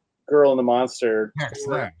the Girl and the Monster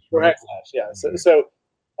for Hack Slash. Yeah. So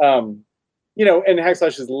and Hack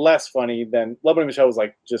Slash is less funny than Love Bunny Michelle was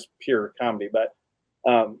like just pure comedy, but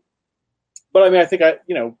I mean, I think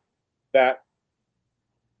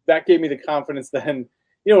that gave me the confidence then,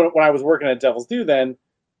 when I was working at Devil's Due then,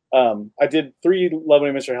 I did 3 Love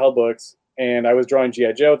Bunny Mr. Hell books, and I was drawing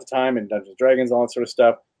G.I. Joe at the time and Dungeons & Dragons, all that sort of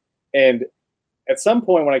stuff. And at some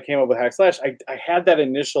point when I came up with Hack Slash, I had that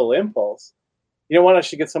initial impulse. What, I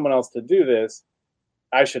should get someone else to do this.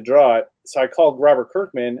 I should draw it. So I called Robert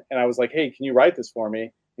Kirkman, and I was like, hey, can you write this for me?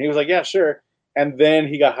 And he was like, yeah, sure. And then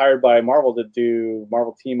he got hired by Marvel to do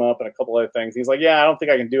Marvel Team Up and a couple other things. He's like, yeah, I don't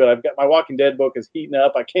think I can do it. I've got my Walking Dead book is heating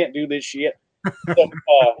up. I can't do this shit.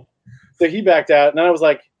 So he backed out. And then I was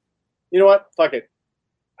like, you know what? Fuck it.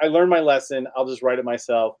 I learned my lesson. I'll just write it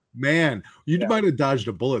myself. Man, you might have dodged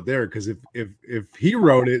a bullet there, because if he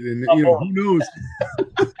wrote it, and who knows?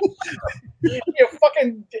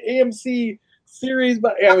 Fucking AMC series,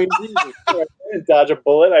 but I mean, Jesus, I didn't dodge a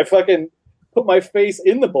bullet. I fucking put my face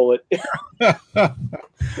in the bullet.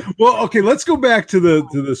 Well, okay, let's go back to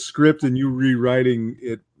the script and you rewriting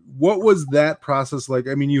it. What was that process like?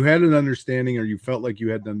 I mean, you had an understanding, or you felt like you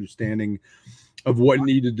had an understanding of what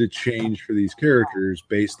needed to change for these characters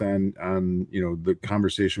based on the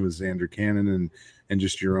conversation with Xander Cannon and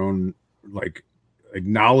just your own like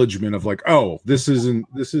acknowledgement of like, oh, this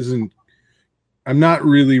isn't I'm not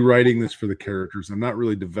really writing this for the characters. I'm not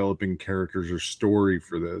really developing characters or story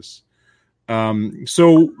for this.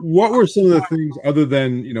 So what were some of the things, other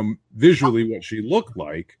than, visually what she looked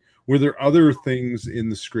like? Were there other things in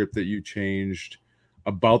the script that you changed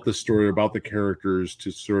about the story, about the characters, to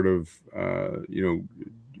sort of,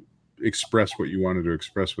 express what you wanted to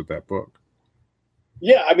express with that book?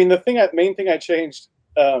 Yeah. I mean, the main thing I changed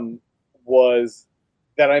was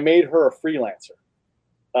that I made her a freelancer.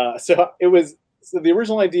 So the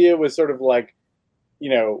original idea was sort of like,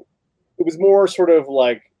 it was more sort of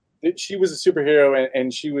like she was a superhero,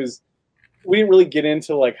 and we didn't really get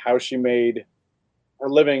into like how she made her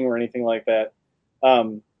living or anything like that.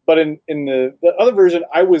 But in the other version,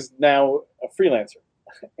 I was now a freelancer.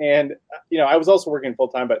 And I was also working full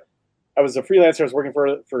time, but I was a freelancer. I was working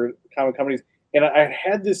for comic companies, and I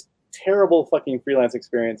had this terrible fucking freelance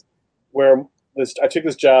experience where I took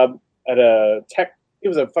this job at a tech. It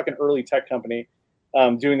was a fucking early tech company,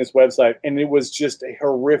 doing this website, and it was just a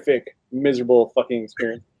horrific, miserable fucking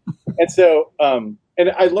experience. And so, and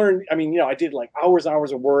I learned. I mean, I did like hours and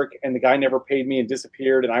hours of work, and the guy never paid me and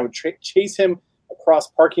disappeared, and I would chase him across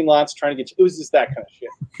parking lots trying to get. It was just that kind of shit.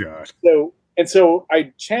 God. So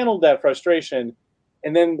I channeled that frustration,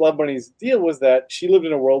 and then Love Bunny's deal was that she lived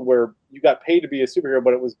in a world where you got paid to be a superhero,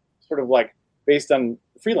 but it was sort of like based on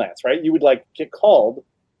freelance, right? You would like get called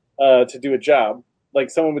to do a job. Like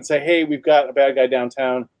someone would say, "Hey, we've got a bad guy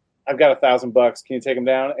downtown. I've got $1,000. Can you take him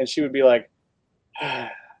down?" And she would be like,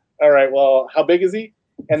 "All right, well, how big is he?"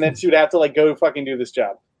 And then she would have to like go fucking do this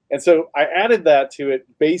job. And so I added that to it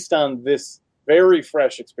based on this very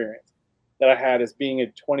fresh experience that I had as being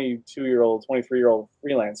a 22-year-old, 23-year-old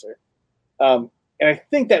freelancer. And I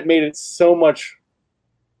think that made it so much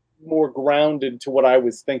more grounded to what I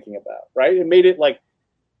was thinking about, right? It made it like,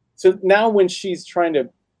 so now when she's trying to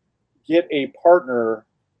get a partner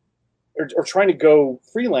or trying to go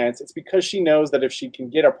freelance, it's because she knows that if she can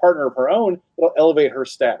get a partner of her own, it'll elevate her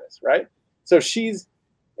status, right? So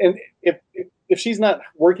and if she's not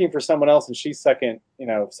working for someone else and she's second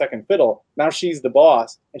fiddle, now she's the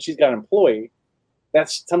boss and she's got an employee,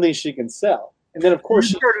 that's something she can sell. And then of course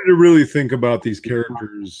she started to really think about these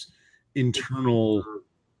characters' internal,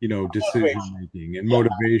 decision making and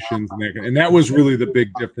motivations, and that was really the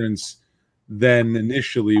big difference then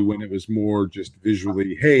initially, when it was more just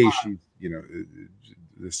visually, hey, she's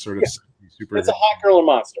this sort of super. It's a hot girl or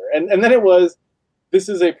monster, and then it was, this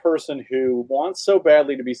is a person who wants so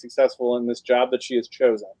badly to be successful in this job that she has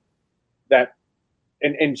chosen, that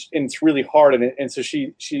and it's really hard, and so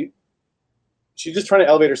she's just trying to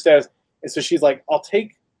elevate her status, and so she's like, I'll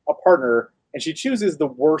take a partner, and she chooses the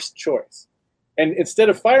worst choice, and instead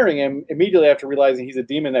of firing him immediately after realizing he's a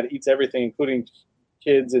demon that eats everything, including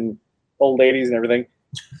kids and old ladies and everything,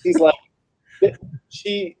 he's like,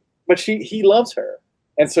 he loves her,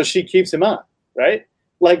 and so she keeps him on, right?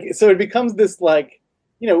 Like, so it becomes this like,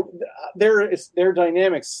 their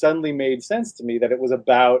dynamics suddenly made sense to me, that it was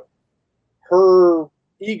about her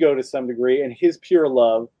ego to some degree and his pure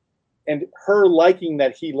love, and her liking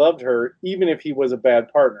that he loved her even if he was a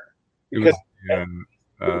bad partner, because it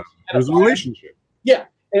was a relationship. Yeah,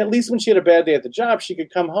 and at least when she had a bad day at the job, she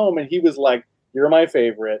could come home and he was like, "You're my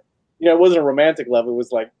favorite." It wasn't a romantic love. It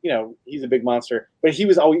was like, he's a big monster, but he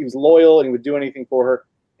was loyal and he would do anything for her.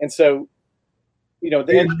 And so,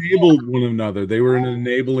 they enabled one another. They were an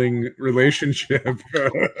enabling relationship.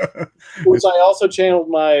 Which I also channeled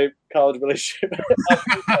my college relationship.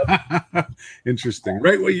 Interesting.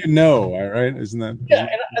 Write what you know. All right. Isn't that? Yeah.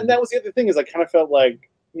 And that was the other thing, is I kind of felt like,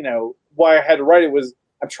 why I had to write it was,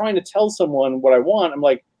 I'm trying to tell someone what I want. I'm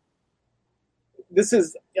like,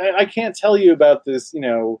 I can't tell you about this,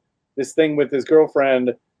 this thing with his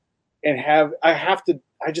girlfriend, and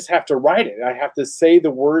I just have to write it. I have to say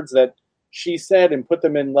the words that she said and put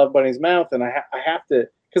them in Love Bunny's mouth. And I have to,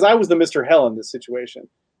 because I was the Mr. Hell in this situation.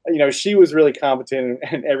 She was really competent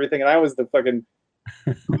and everything. And I was the fucking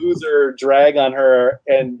loser drag on her.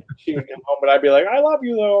 And she would come home and I'd be like, "I love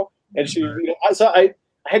you though." And she, so I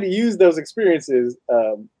had to use those experiences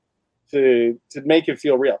to make it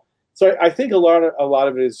feel real. So I think a lot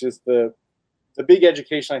of it is just the big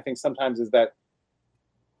education. I think sometimes is that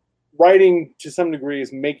writing to some degree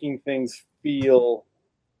is making things feel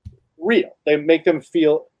real. They make them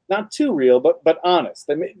feel not too real, but honest.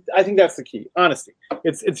 I think that's the key. Honesty.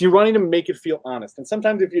 It's you're wanting to make it feel honest. And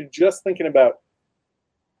sometimes if you're just thinking about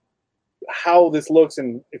how this looks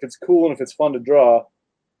and if it's cool and if it's fun to draw,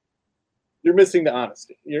 you're missing the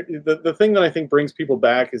honesty. The thing that I think brings people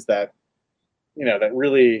back is that, that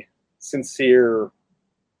really sincere,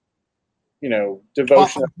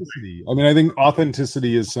 devotion. I mean, I think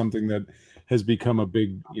authenticity is something that has become a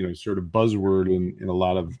big, sort of buzzword in a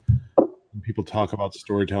lot of, when people talk about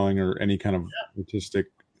storytelling or any kind of artistic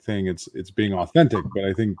thing. It's being authentic, but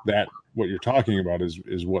I think that what you're talking about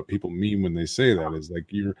is what people mean when they say that, is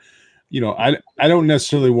like I don't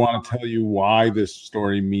necessarily want to tell you why this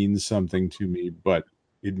story means something to me, but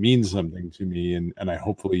it means something to me, and I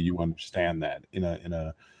hopefully you understand that in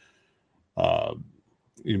a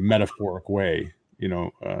metaphoric way,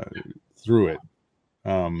 through it.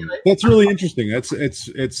 That's really interesting. It's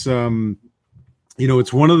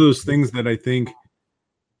one of those things that I think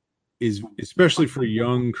is, especially for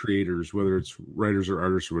young creators, whether it's writers or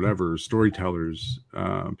artists or whatever, storytellers,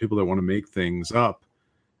 people that want to make things up.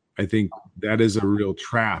 I think that is a real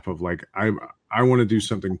trap of like, I want to do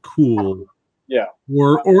something cool, Yeah.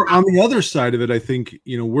 Or on the other side of it, I think,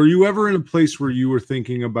 were you ever in a place where you were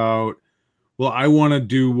thinking about, well, I want to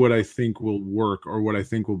do what I think will work, or what I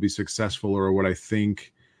think will be successful, or what I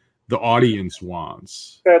think the audience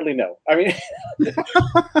wants? Sadly, no. I mean,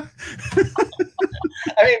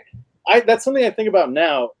 that's something I think about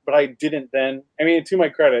now, but I didn't then. I mean, to my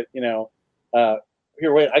credit, here,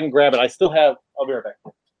 wait, I can grab it. I still have. I'll be right back.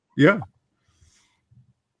 Yeah.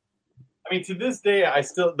 I mean, to this day,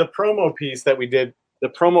 the promo piece that we did, the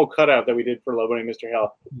promo cutout that we did for Love Bunny Mr.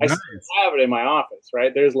 Hell, nice. I still have it in my office,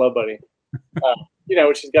 right? There's Love Bunny.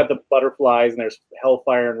 She's got the butterflies and there's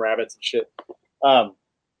hellfire and rabbits and shit.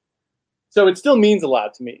 So it still means a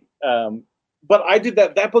lot to me. But I did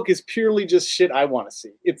that. That book is purely just shit I want to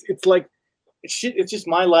see. It's like shit. It's just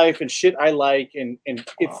my life and shit I like, and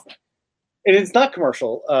it's not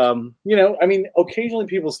commercial. I mean, occasionally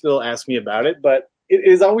people still ask me about it, but it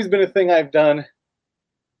has always been a thing I've done.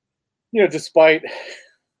 Despite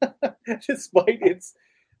its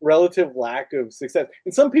relative lack of success,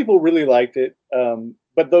 and some people really liked it,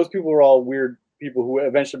 but those people were all weird people who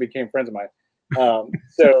eventually became friends of mine.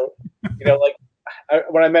 So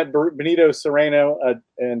when I met Benito Sereno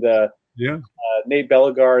and Nate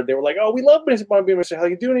Bellegarde, they were like, "Oh, we love Mr. Hell.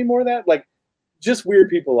 You do any more of that?" Like, just weird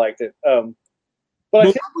people liked it. But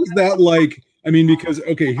what was that like? I mean, because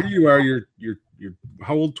okay, here you are. You're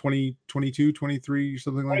how old? 20, 22, 23,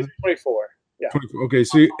 something like that. 24. Yeah. 24. Okay,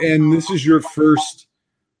 so and this is your first,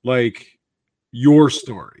 like, your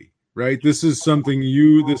story, right? This is something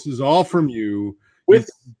this is all from you. With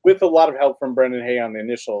a lot of help from Brendan Hay on the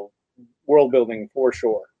initial world building, for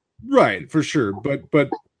sure. Right, for sure. But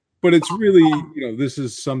it's really, this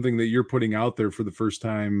is something that you're putting out there for the first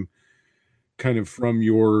time, kind of from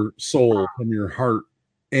your soul, from your heart.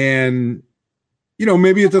 And,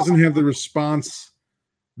 maybe it doesn't have the response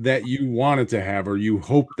that you want it to have, or you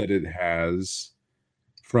hope that it has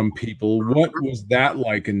from people. What was that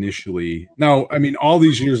like initially? Now, I mean, all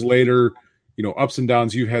these years later, ups and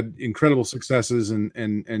downs, you've had incredible successes,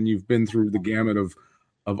 and you've been through the gamut of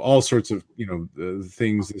all sorts of, the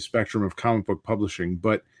things, the spectrum of comic book publishing.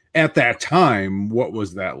 But at that time, what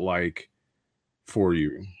was that like for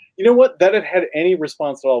you? You know what? That it had any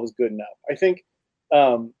response at all was good enough. I think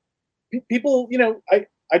people,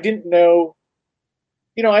 I didn't know,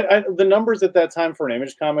 the numbers at that time for an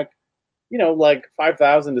Image comic, like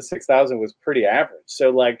 5,000 to 6,000 was pretty average. So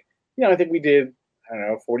like, I think we did, I don't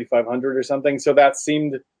know, 4,500 or something. So that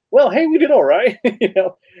seemed, well, hey, we did all right,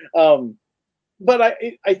 but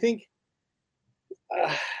I think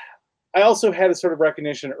I also had a sort of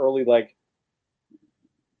recognition early, like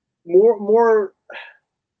more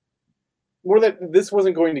that this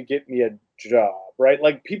wasn't going to get me a job, right?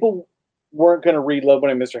 Like, people weren't going to read Love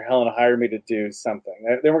Bunny and Mr. Hell and hire me to do something.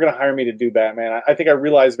 They weren't going to hire me to do Batman. I think I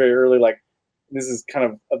realized very early, like, this is kind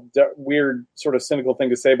of a weird sort of cynical thing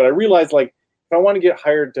to say, but I realized, like, if I want to get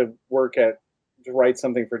hired to write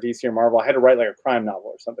something for DC or Marvel, I had to write like a crime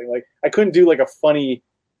novel or something. Like, I couldn't do like a funny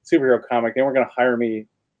superhero comic. They weren't going to hire me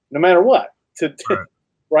no matter what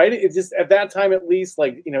right. It just, at that time, at least,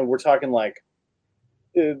 like, we're talking like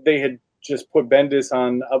they had just put Bendis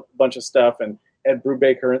on a bunch of stuff and Ed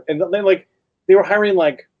Brubaker, and then like they were hiring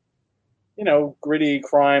like, gritty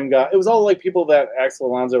crime guy. It was all like people that Axel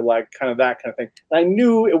Alonso liked, kind of that kind of thing. And I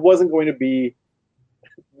knew it wasn't going to be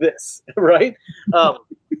this, right?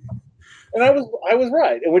 And I was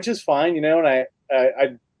right, which is fine, and I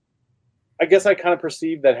guess I kind of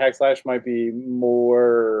perceived that Hack Slash might be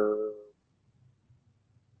more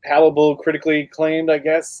palatable, critically acclaimed, I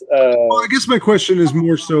guess. Well, I guess my question is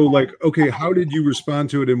more so like, okay, how did you respond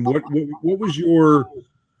to it, and what was your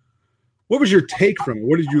take from it?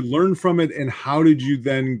 What did you learn from it, and how did you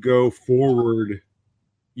then go forward,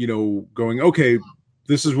 going, okay,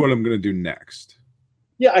 this is what I'm going to do next?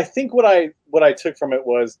 Yeah, I think what I took from it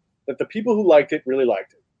was that the people who liked it really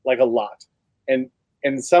liked it, like, a lot. And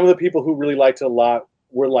some of the people who really liked it a lot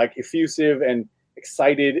were like effusive and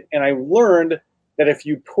excited. And I learned that if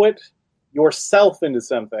you put yourself into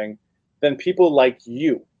something, then people like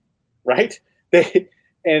you, right?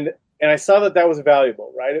 And I saw that was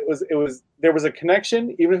valuable, right? There was a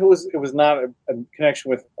connection, even if it was not a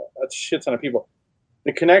connection with a shit ton of people.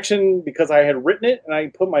 The connection, because I had written it and I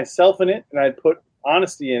put myself in it and I put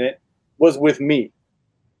honesty in it, was with me.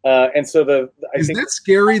 And so I think that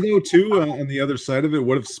scary though too, on the other side of it?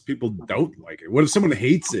 What if people don't like it? What if someone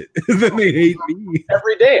hates it? Then they hate me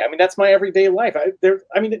every day. I mean, that's my everyday life.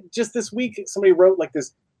 Just this week, somebody wrote like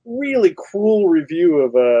this really cruel review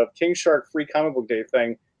of a King Shark Free Comic Book Day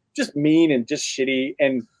thing, just mean and just shitty,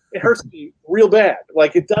 and it hurts me real bad.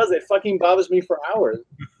 Like, it does. It fucking bothers me for hours.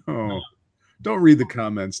 Oh, Don't read the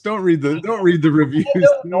comments. Don't read the reviews. I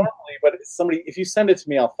don't normally, but if you send it to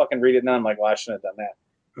me, I'll fucking read it now. I'm like, well, I shouldn't have done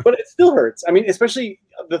that. But it still hurts. I mean, especially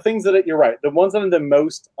the things that you're right. The ones that I'm the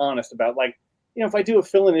most honest about, like, if I do a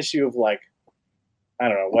fill-in issue of like, I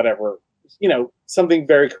don't know, whatever, something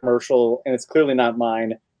very commercial and it's clearly not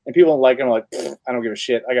mine, and people don't like it, I'm like, I don't give a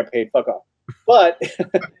shit. I got paid. Fuck off. But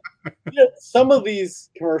some of these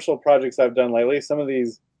commercial projects I've done lately, some of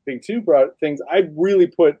these big two things, I really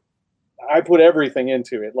put everything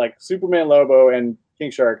into it. Like Superman, Lobo, and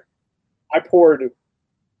King Shark, I poured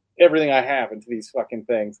everything I have into these fucking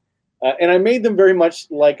things, and I made them very much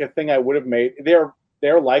like a thing I would have made. They're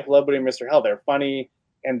like Love Buddy and Mr. Hell. They're funny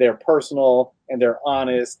and they're personal and they're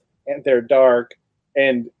honest and they're dark.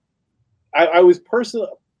 And I was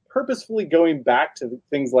purposefully going back to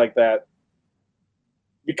things like that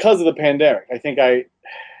because of the pandemic. I think I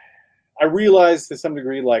realized to some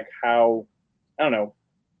degree like how, I don't know,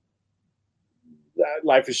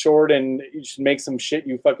 life is short and you should make some shit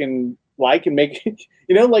you fucking like and make it,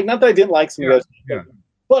 like, not that I didn't like some of those,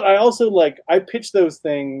 but I also I pitched those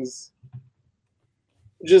things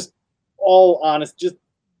just all honest. Just,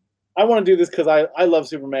 I want to do this because I love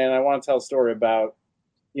Superman. I want to tell a story about,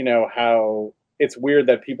 how it's weird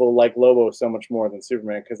that people like Lobo so much more than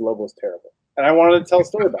Superman because Lobo's terrible. And I wanted to tell a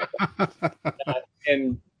story about that.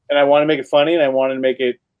 and I want to make it funny, and I wanted to make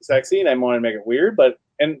it sexy, and I wanted to make it weird.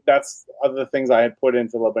 And that's other things I had put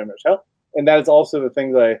into Love by Michelle. And that is also the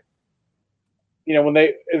things it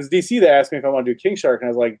was DC that asked me if I want to do King Shark, and I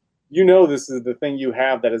was like, this is the thing you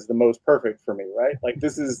have that is the most perfect for me, right? Like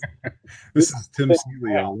this is this is Tim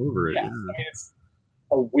Seeley all over it. Yeah. I mean, it's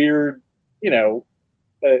a weird,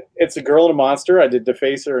 it's a girl and a monster. I did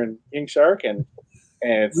Defacer and King Shark, and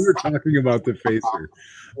it's, we were talking about Defacer.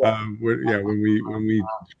 When we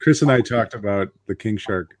Chris and I talked about the King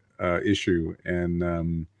Shark issue,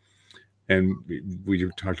 and we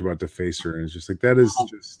talked about Defacer, and it's just like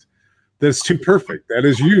that's too perfect. That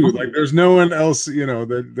is you. Like there's no one else,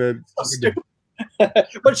 that.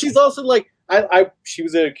 But she's also she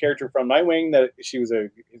was a character from Nightwing that she was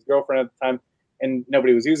his girlfriend at the time, and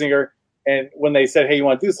nobody was using her. And when they said, "Hey, you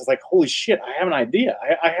want to do this?" I was like, "Holy shit! I have an idea.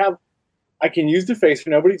 I can use Defacer.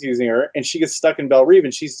 Nobody's using her, and she gets stuck in Belle Reve,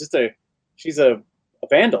 and she's a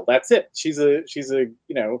vandal. That's it. She's a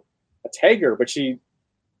tagger, but she's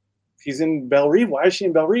in Belle Reve. Why is she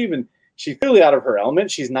in Belle Reve? And she's clearly out of her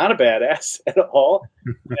element. She's not a badass at all,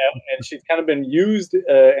 and she's kind of been used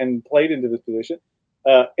and played into this position.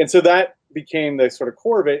 And so that became the sort of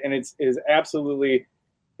core of it. And it's absolutely.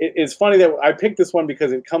 It's funny that I picked this one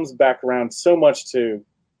because it comes back around so much to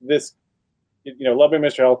this. Love Me,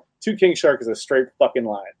 Mr. Hell. To King Shark is a straight fucking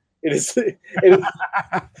line. It is. It's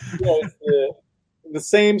the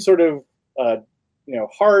same sort of.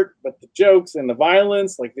 Heart, but the jokes and the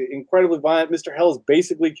violence, like the incredibly violent. Mr. Hell is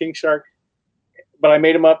basically King Shark, but I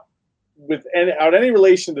made him up without any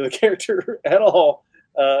relation to the character at all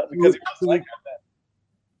because he wasn't like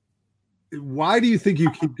that. Why do you think you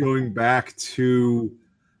keep going back to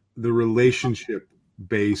the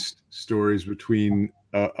relationship-based stories between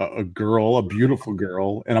a girl, a beautiful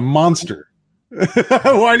girl, and a monster?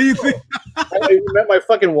 Why do you think? You met my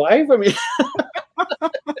fucking wife? I mean.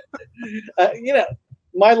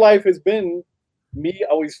 My life has been me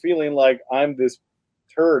always feeling like I'm this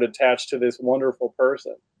turd attached to this wonderful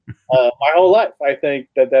person. My whole life, I think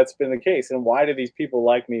that's been the case. And why do these people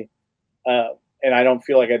like me? And I don't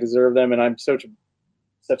feel like I deserve them. And I'm such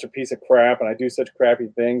a piece of crap. And I do such crappy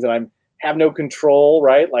things. And I have no control,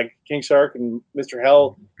 right? Like King Shark and Mr.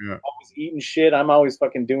 Hell, always eating shit. I'm always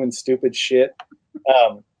fucking doing stupid shit.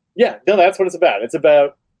 That's what it's about. It's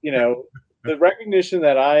about, the recognition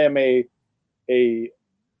that I am a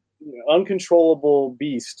uncontrollable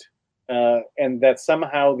beast, and that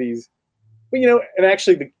somehow these, and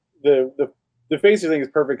actually the Facer thing is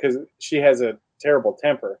perfect because she has a terrible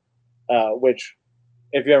temper, which,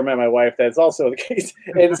 if you ever met my wife, that's also the case.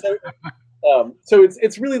 And so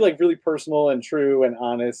it's really really personal and true and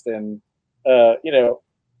honest, and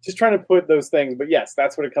just trying to put those things. But yes,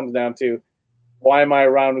 that's what it comes down to. Why am I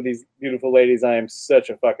around with these beautiful ladies? I am such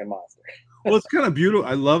a fucking monster. Well, it's kind of beautiful.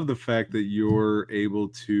 I love the fact that you're able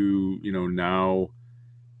to, now,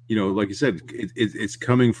 like you said, it's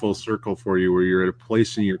coming full circle for you, where you're at a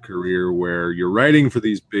place in your career where you're writing for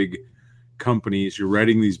these big companies, you're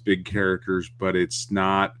writing these big characters, but it's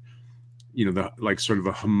not, sort of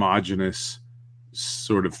a homogenous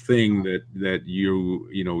sort of thing that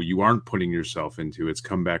you aren't putting yourself into. It's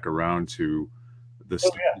come back around to the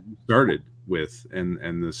stuff that you started with,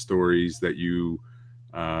 and the stories that you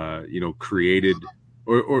created,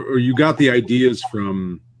 or you got the ideas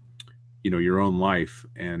from your own life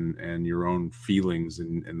and your own feelings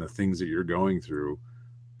and the things that you're going through.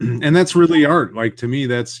 And that's really art. Like, to me,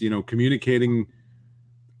 that's, communicating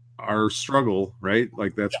our struggle, right?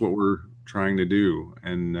 Like, that's what we're trying to do.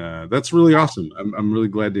 And that's really awesome. I'm really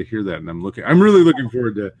glad to hear that. And I'm really looking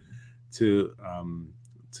forward to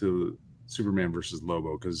Superman versus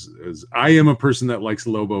Lobo, because I am a person that likes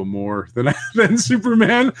Lobo more than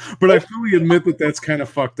Superman, but I fully admit that that's kind of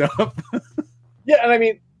fucked up. Yeah, and I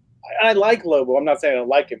mean, I like Lobo. I'm not saying I don't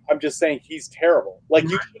like him. I'm just saying he's terrible. Like,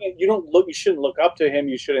 you shouldn't look up to him.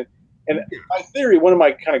 You shouldn't. And my theory, one of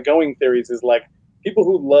my kind of going theories, is like, people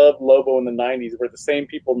who loved Lobo in the 90s were the same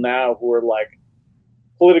people now who are like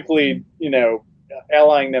politically,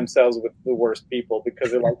 allying themselves with the worst people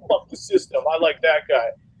because they're like, fuck the system. I like that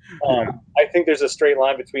guy. I think there's a straight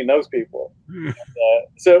line between those people.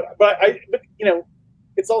 But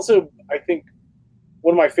it's also, I think,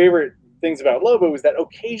 one of my favorite things about Lobo is that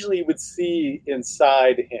occasionally you would see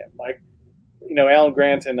inside him, like, Alan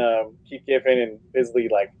Grant and Keith Giffen and Bisley,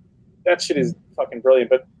 like, that shit is fucking brilliant.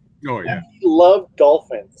 But he loved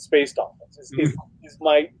dolphins, space dolphins.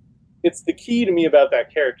 It's the key to me about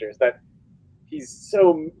that character is that he's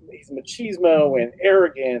machismo and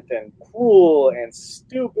arrogant and cruel and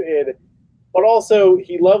stupid, but also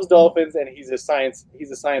he loves dolphins and he's a science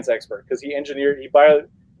expert because he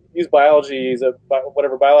used biology. He's a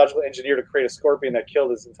biological engineer to create a scorpion that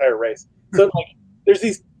killed his entire race. So like, there's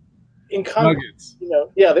these incongruent,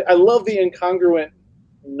 I love the incongruent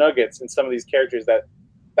nuggets in some of these characters.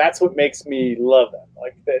 That's what makes me love them.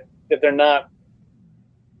 Like that they're not.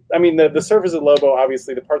 I mean, the surface of Lobo,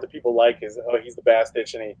 obviously, the part that people like is, he's the bastard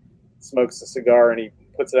and he smokes a cigar and he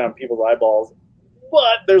puts it on people's eyeballs.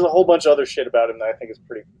 But there's a whole bunch of other shit about him that I think is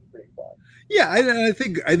pretty fun. Yeah, I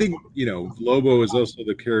think Lobo is also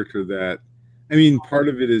the character that, I mean, part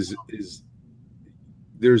of it is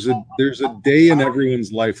there's a day in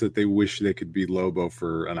everyone's life that they wish they could be Lobo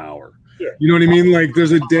for an hour. Sure. You know what I mean? Like,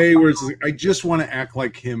 there's a day where it's like, I just want to act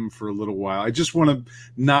like him for a little while. I just want to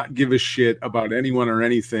not give a shit about anyone or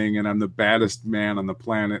anything, and I'm the baddest man on the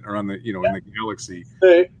planet or on the in the galaxy.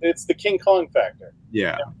 It's the King Kong factor.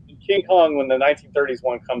 Yeah. King Kong, when the 1930s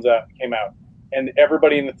one came out, and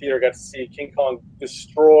everybody in the theater got to see King Kong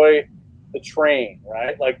destroy the train,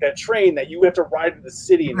 right? Like that train that you have to ride to the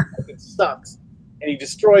city and it sucks, and he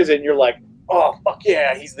destroys it, and you're like, oh fuck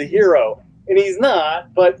yeah, he's the hero. And he's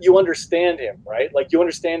not, but you understand him, right? Like, you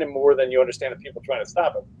understand him more than you understand the people trying to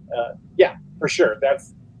stop him. Yeah, for sure.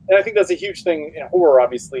 And I think that's a huge thing in horror,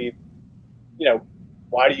 obviously.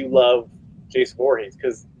 Why do you love Jason Voorhees?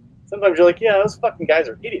 Because sometimes you're like, yeah, those fucking guys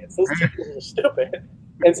are idiots. Those people are stupid.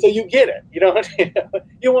 And so you get it. You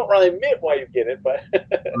won't really admit why you get it, but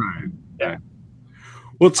right. Yeah.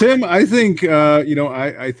 Well, Tim, I think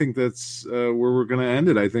I think that's where we're going to end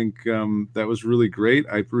it. I think that was really great.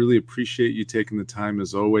 I really appreciate you taking the time,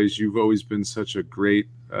 as always. You've always been such a great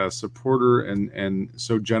supporter and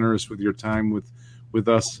so generous with your time with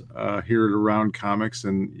us here at Around Comics.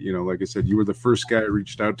 And like I said, you were the first guy I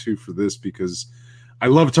reached out to for this because I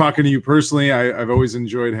love talking to you personally. I've always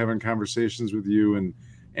enjoyed having conversations with you,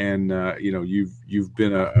 and you've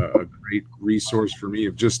been a great resource for me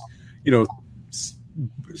of just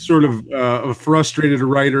sort of a frustrated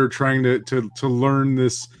writer trying to learn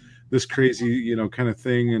this crazy kind of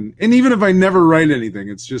thing, and even if I never write anything,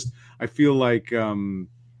 it's just I feel like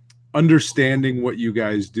understanding what you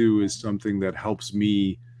guys do is something that helps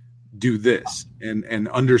me do this and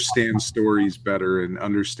understand stories better and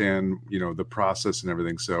understand the process and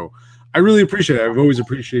everything. So I really appreciate it. I've always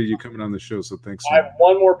appreciated you coming on the show, so thanks. I have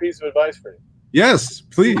one more piece of advice for you. Yes,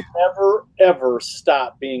 please. Never ever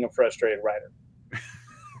stop being a frustrated writer.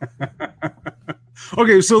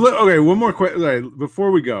 Okay, one more question. Right, before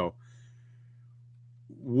we go,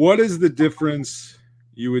 what is the difference,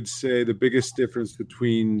 you would say, the biggest difference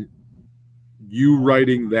between you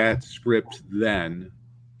writing that script then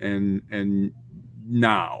and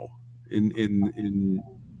now in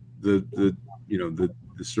the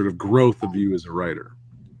sort of growth of you as a writer?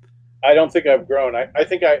 I don't think I've grown. I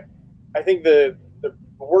think the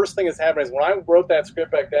worst thing that's happened is when I wrote that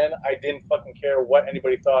script back then, I didn't fucking care what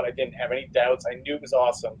anybody thought. I didn't have any doubts. I knew it was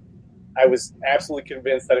awesome. I was absolutely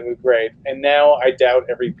convinced that it was great. And now I doubt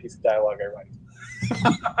every piece of dialogue I write.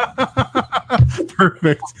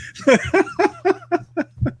 Perfect.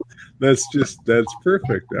 That's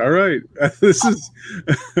perfect. All right. This is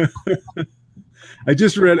I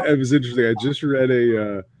just read, it was interesting. I just read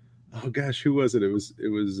a oh gosh, who was it? It was it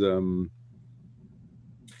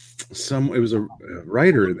was a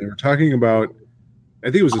writer. They were talking about, I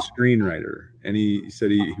think it was a screenwriter, and he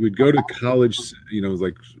said he would go to college,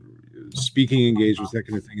 like speaking engagements, that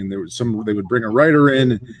kind of thing. And they would bring a writer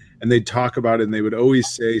in and they'd talk about it, and they would always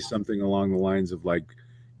say something along the lines of like,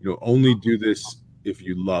 only do this if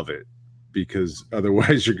you love it, because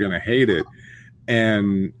otherwise you're going to hate it.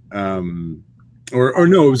 And, or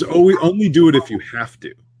no, it was always only do it if you have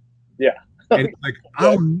to. Yeah. And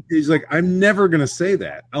he's like, I'm never going to say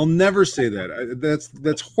that. I'll never say that.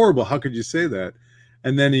 That's horrible. How could you say that?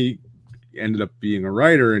 And then he ended up being a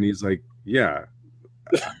writer, and he's like, yeah,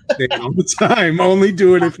 say it all the time. Only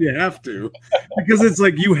do it if you have to, because it's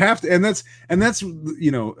like you have to. And that's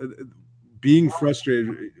being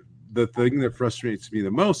frustrated. The thing that frustrates me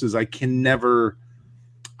the most is I can never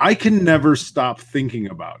stop thinking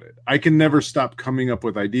about it. I can never stop coming up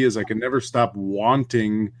with ideas. I can never stop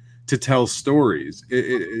wanting to tell stories.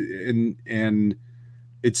 And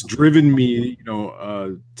it's driven me,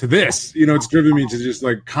 to this. It's driven me to just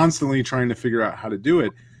like constantly trying to figure out how to do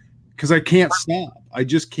it, because I can't stop. I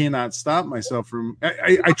just cannot stop myself from.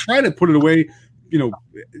 I try to put it away,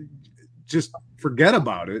 just forget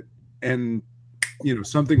about it, and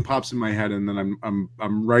something pops in my head, and then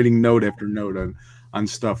I'm writing note after note on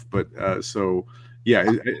stuff. But so yeah,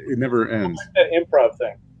 it never ends. That improv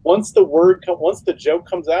thing. Once the joke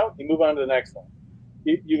comes out, you move on to the next one.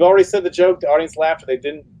 You've already said the joke. The audience laughed. They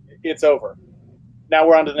didn't. It's over. Now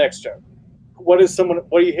we're on to the next joke. What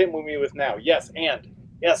are you hitting me with now? Yes, and.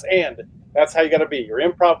 That's how you got to be. You're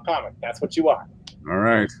improv comic. That's what you are. All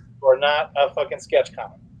right. You're not a fucking sketch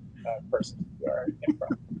comic person. You're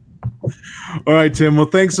improv. All right, Tim. Well,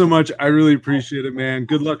 thanks so much. I really appreciate it, man.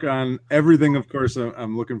 Good luck on everything. Of course,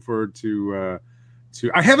 I'm looking forward to.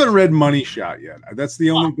 I haven't read Money Shot yet. That's the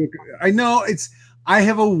only book I know. I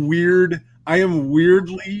am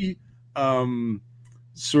weirdly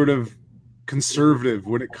sort of conservative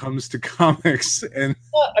when it comes to comics. And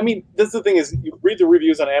I mean, that's the thing is, you read the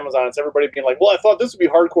reviews on Amazon, it's everybody being like, well, I thought this would be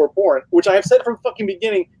hardcore porn, which I have said from fucking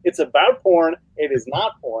beginning, it's about porn. It is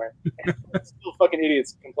not porn. And still fucking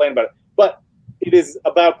idiots complain about it. But it is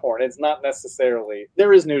about porn. It's not necessarily,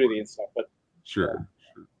 there is nudity and stuff, but sure.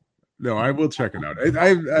 No, I will check it out.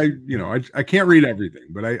 I can't read everything,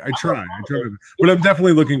 but I try. But I'm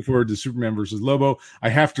definitely looking forward to Superman versus Lobo. I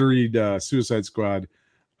have to read Suicide Squad,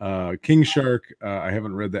 King Shark. I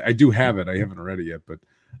haven't read that. I do have it. I haven't read it yet, but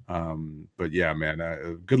yeah, man.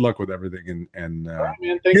 Good luck with everything and right,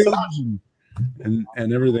 man, thanks so much.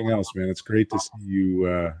 and everything else, man. It's great to see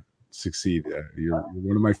you succeed. You're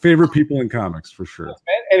one of my favorite people in comics for sure.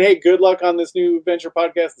 And hey, good luck on this new venture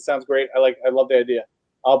podcast. It sounds great. I love the idea.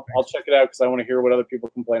 I'll check it out because I want to hear what other people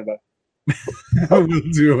complain about. I will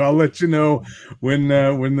do. I'll let you know when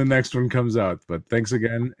the next one comes out. But thanks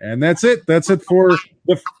again, and that's it. That's it for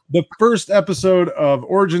the first episode of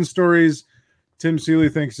Origin Stories. Tim Seeley,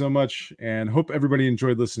 thanks so much, and hope everybody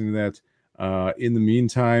enjoyed listening to that. In the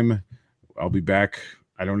meantime, I'll be back.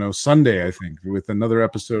 I don't know, Sunday, I think, with another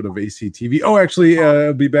episode of ACTV. Oh, actually,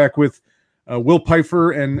 I'll be back with. Will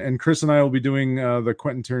Pfeiffer and Chris and I will be doing the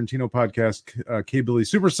Quentin Tarantino podcast, K-Billy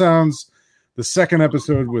Super Sounds, the second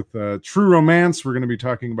episode with True Romance. We're going to be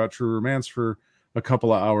talking about True Romance for a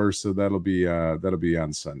couple of hours, so that'll be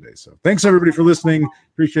on Sunday. So thanks everybody for listening.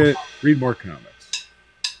 Appreciate it. Read more comics.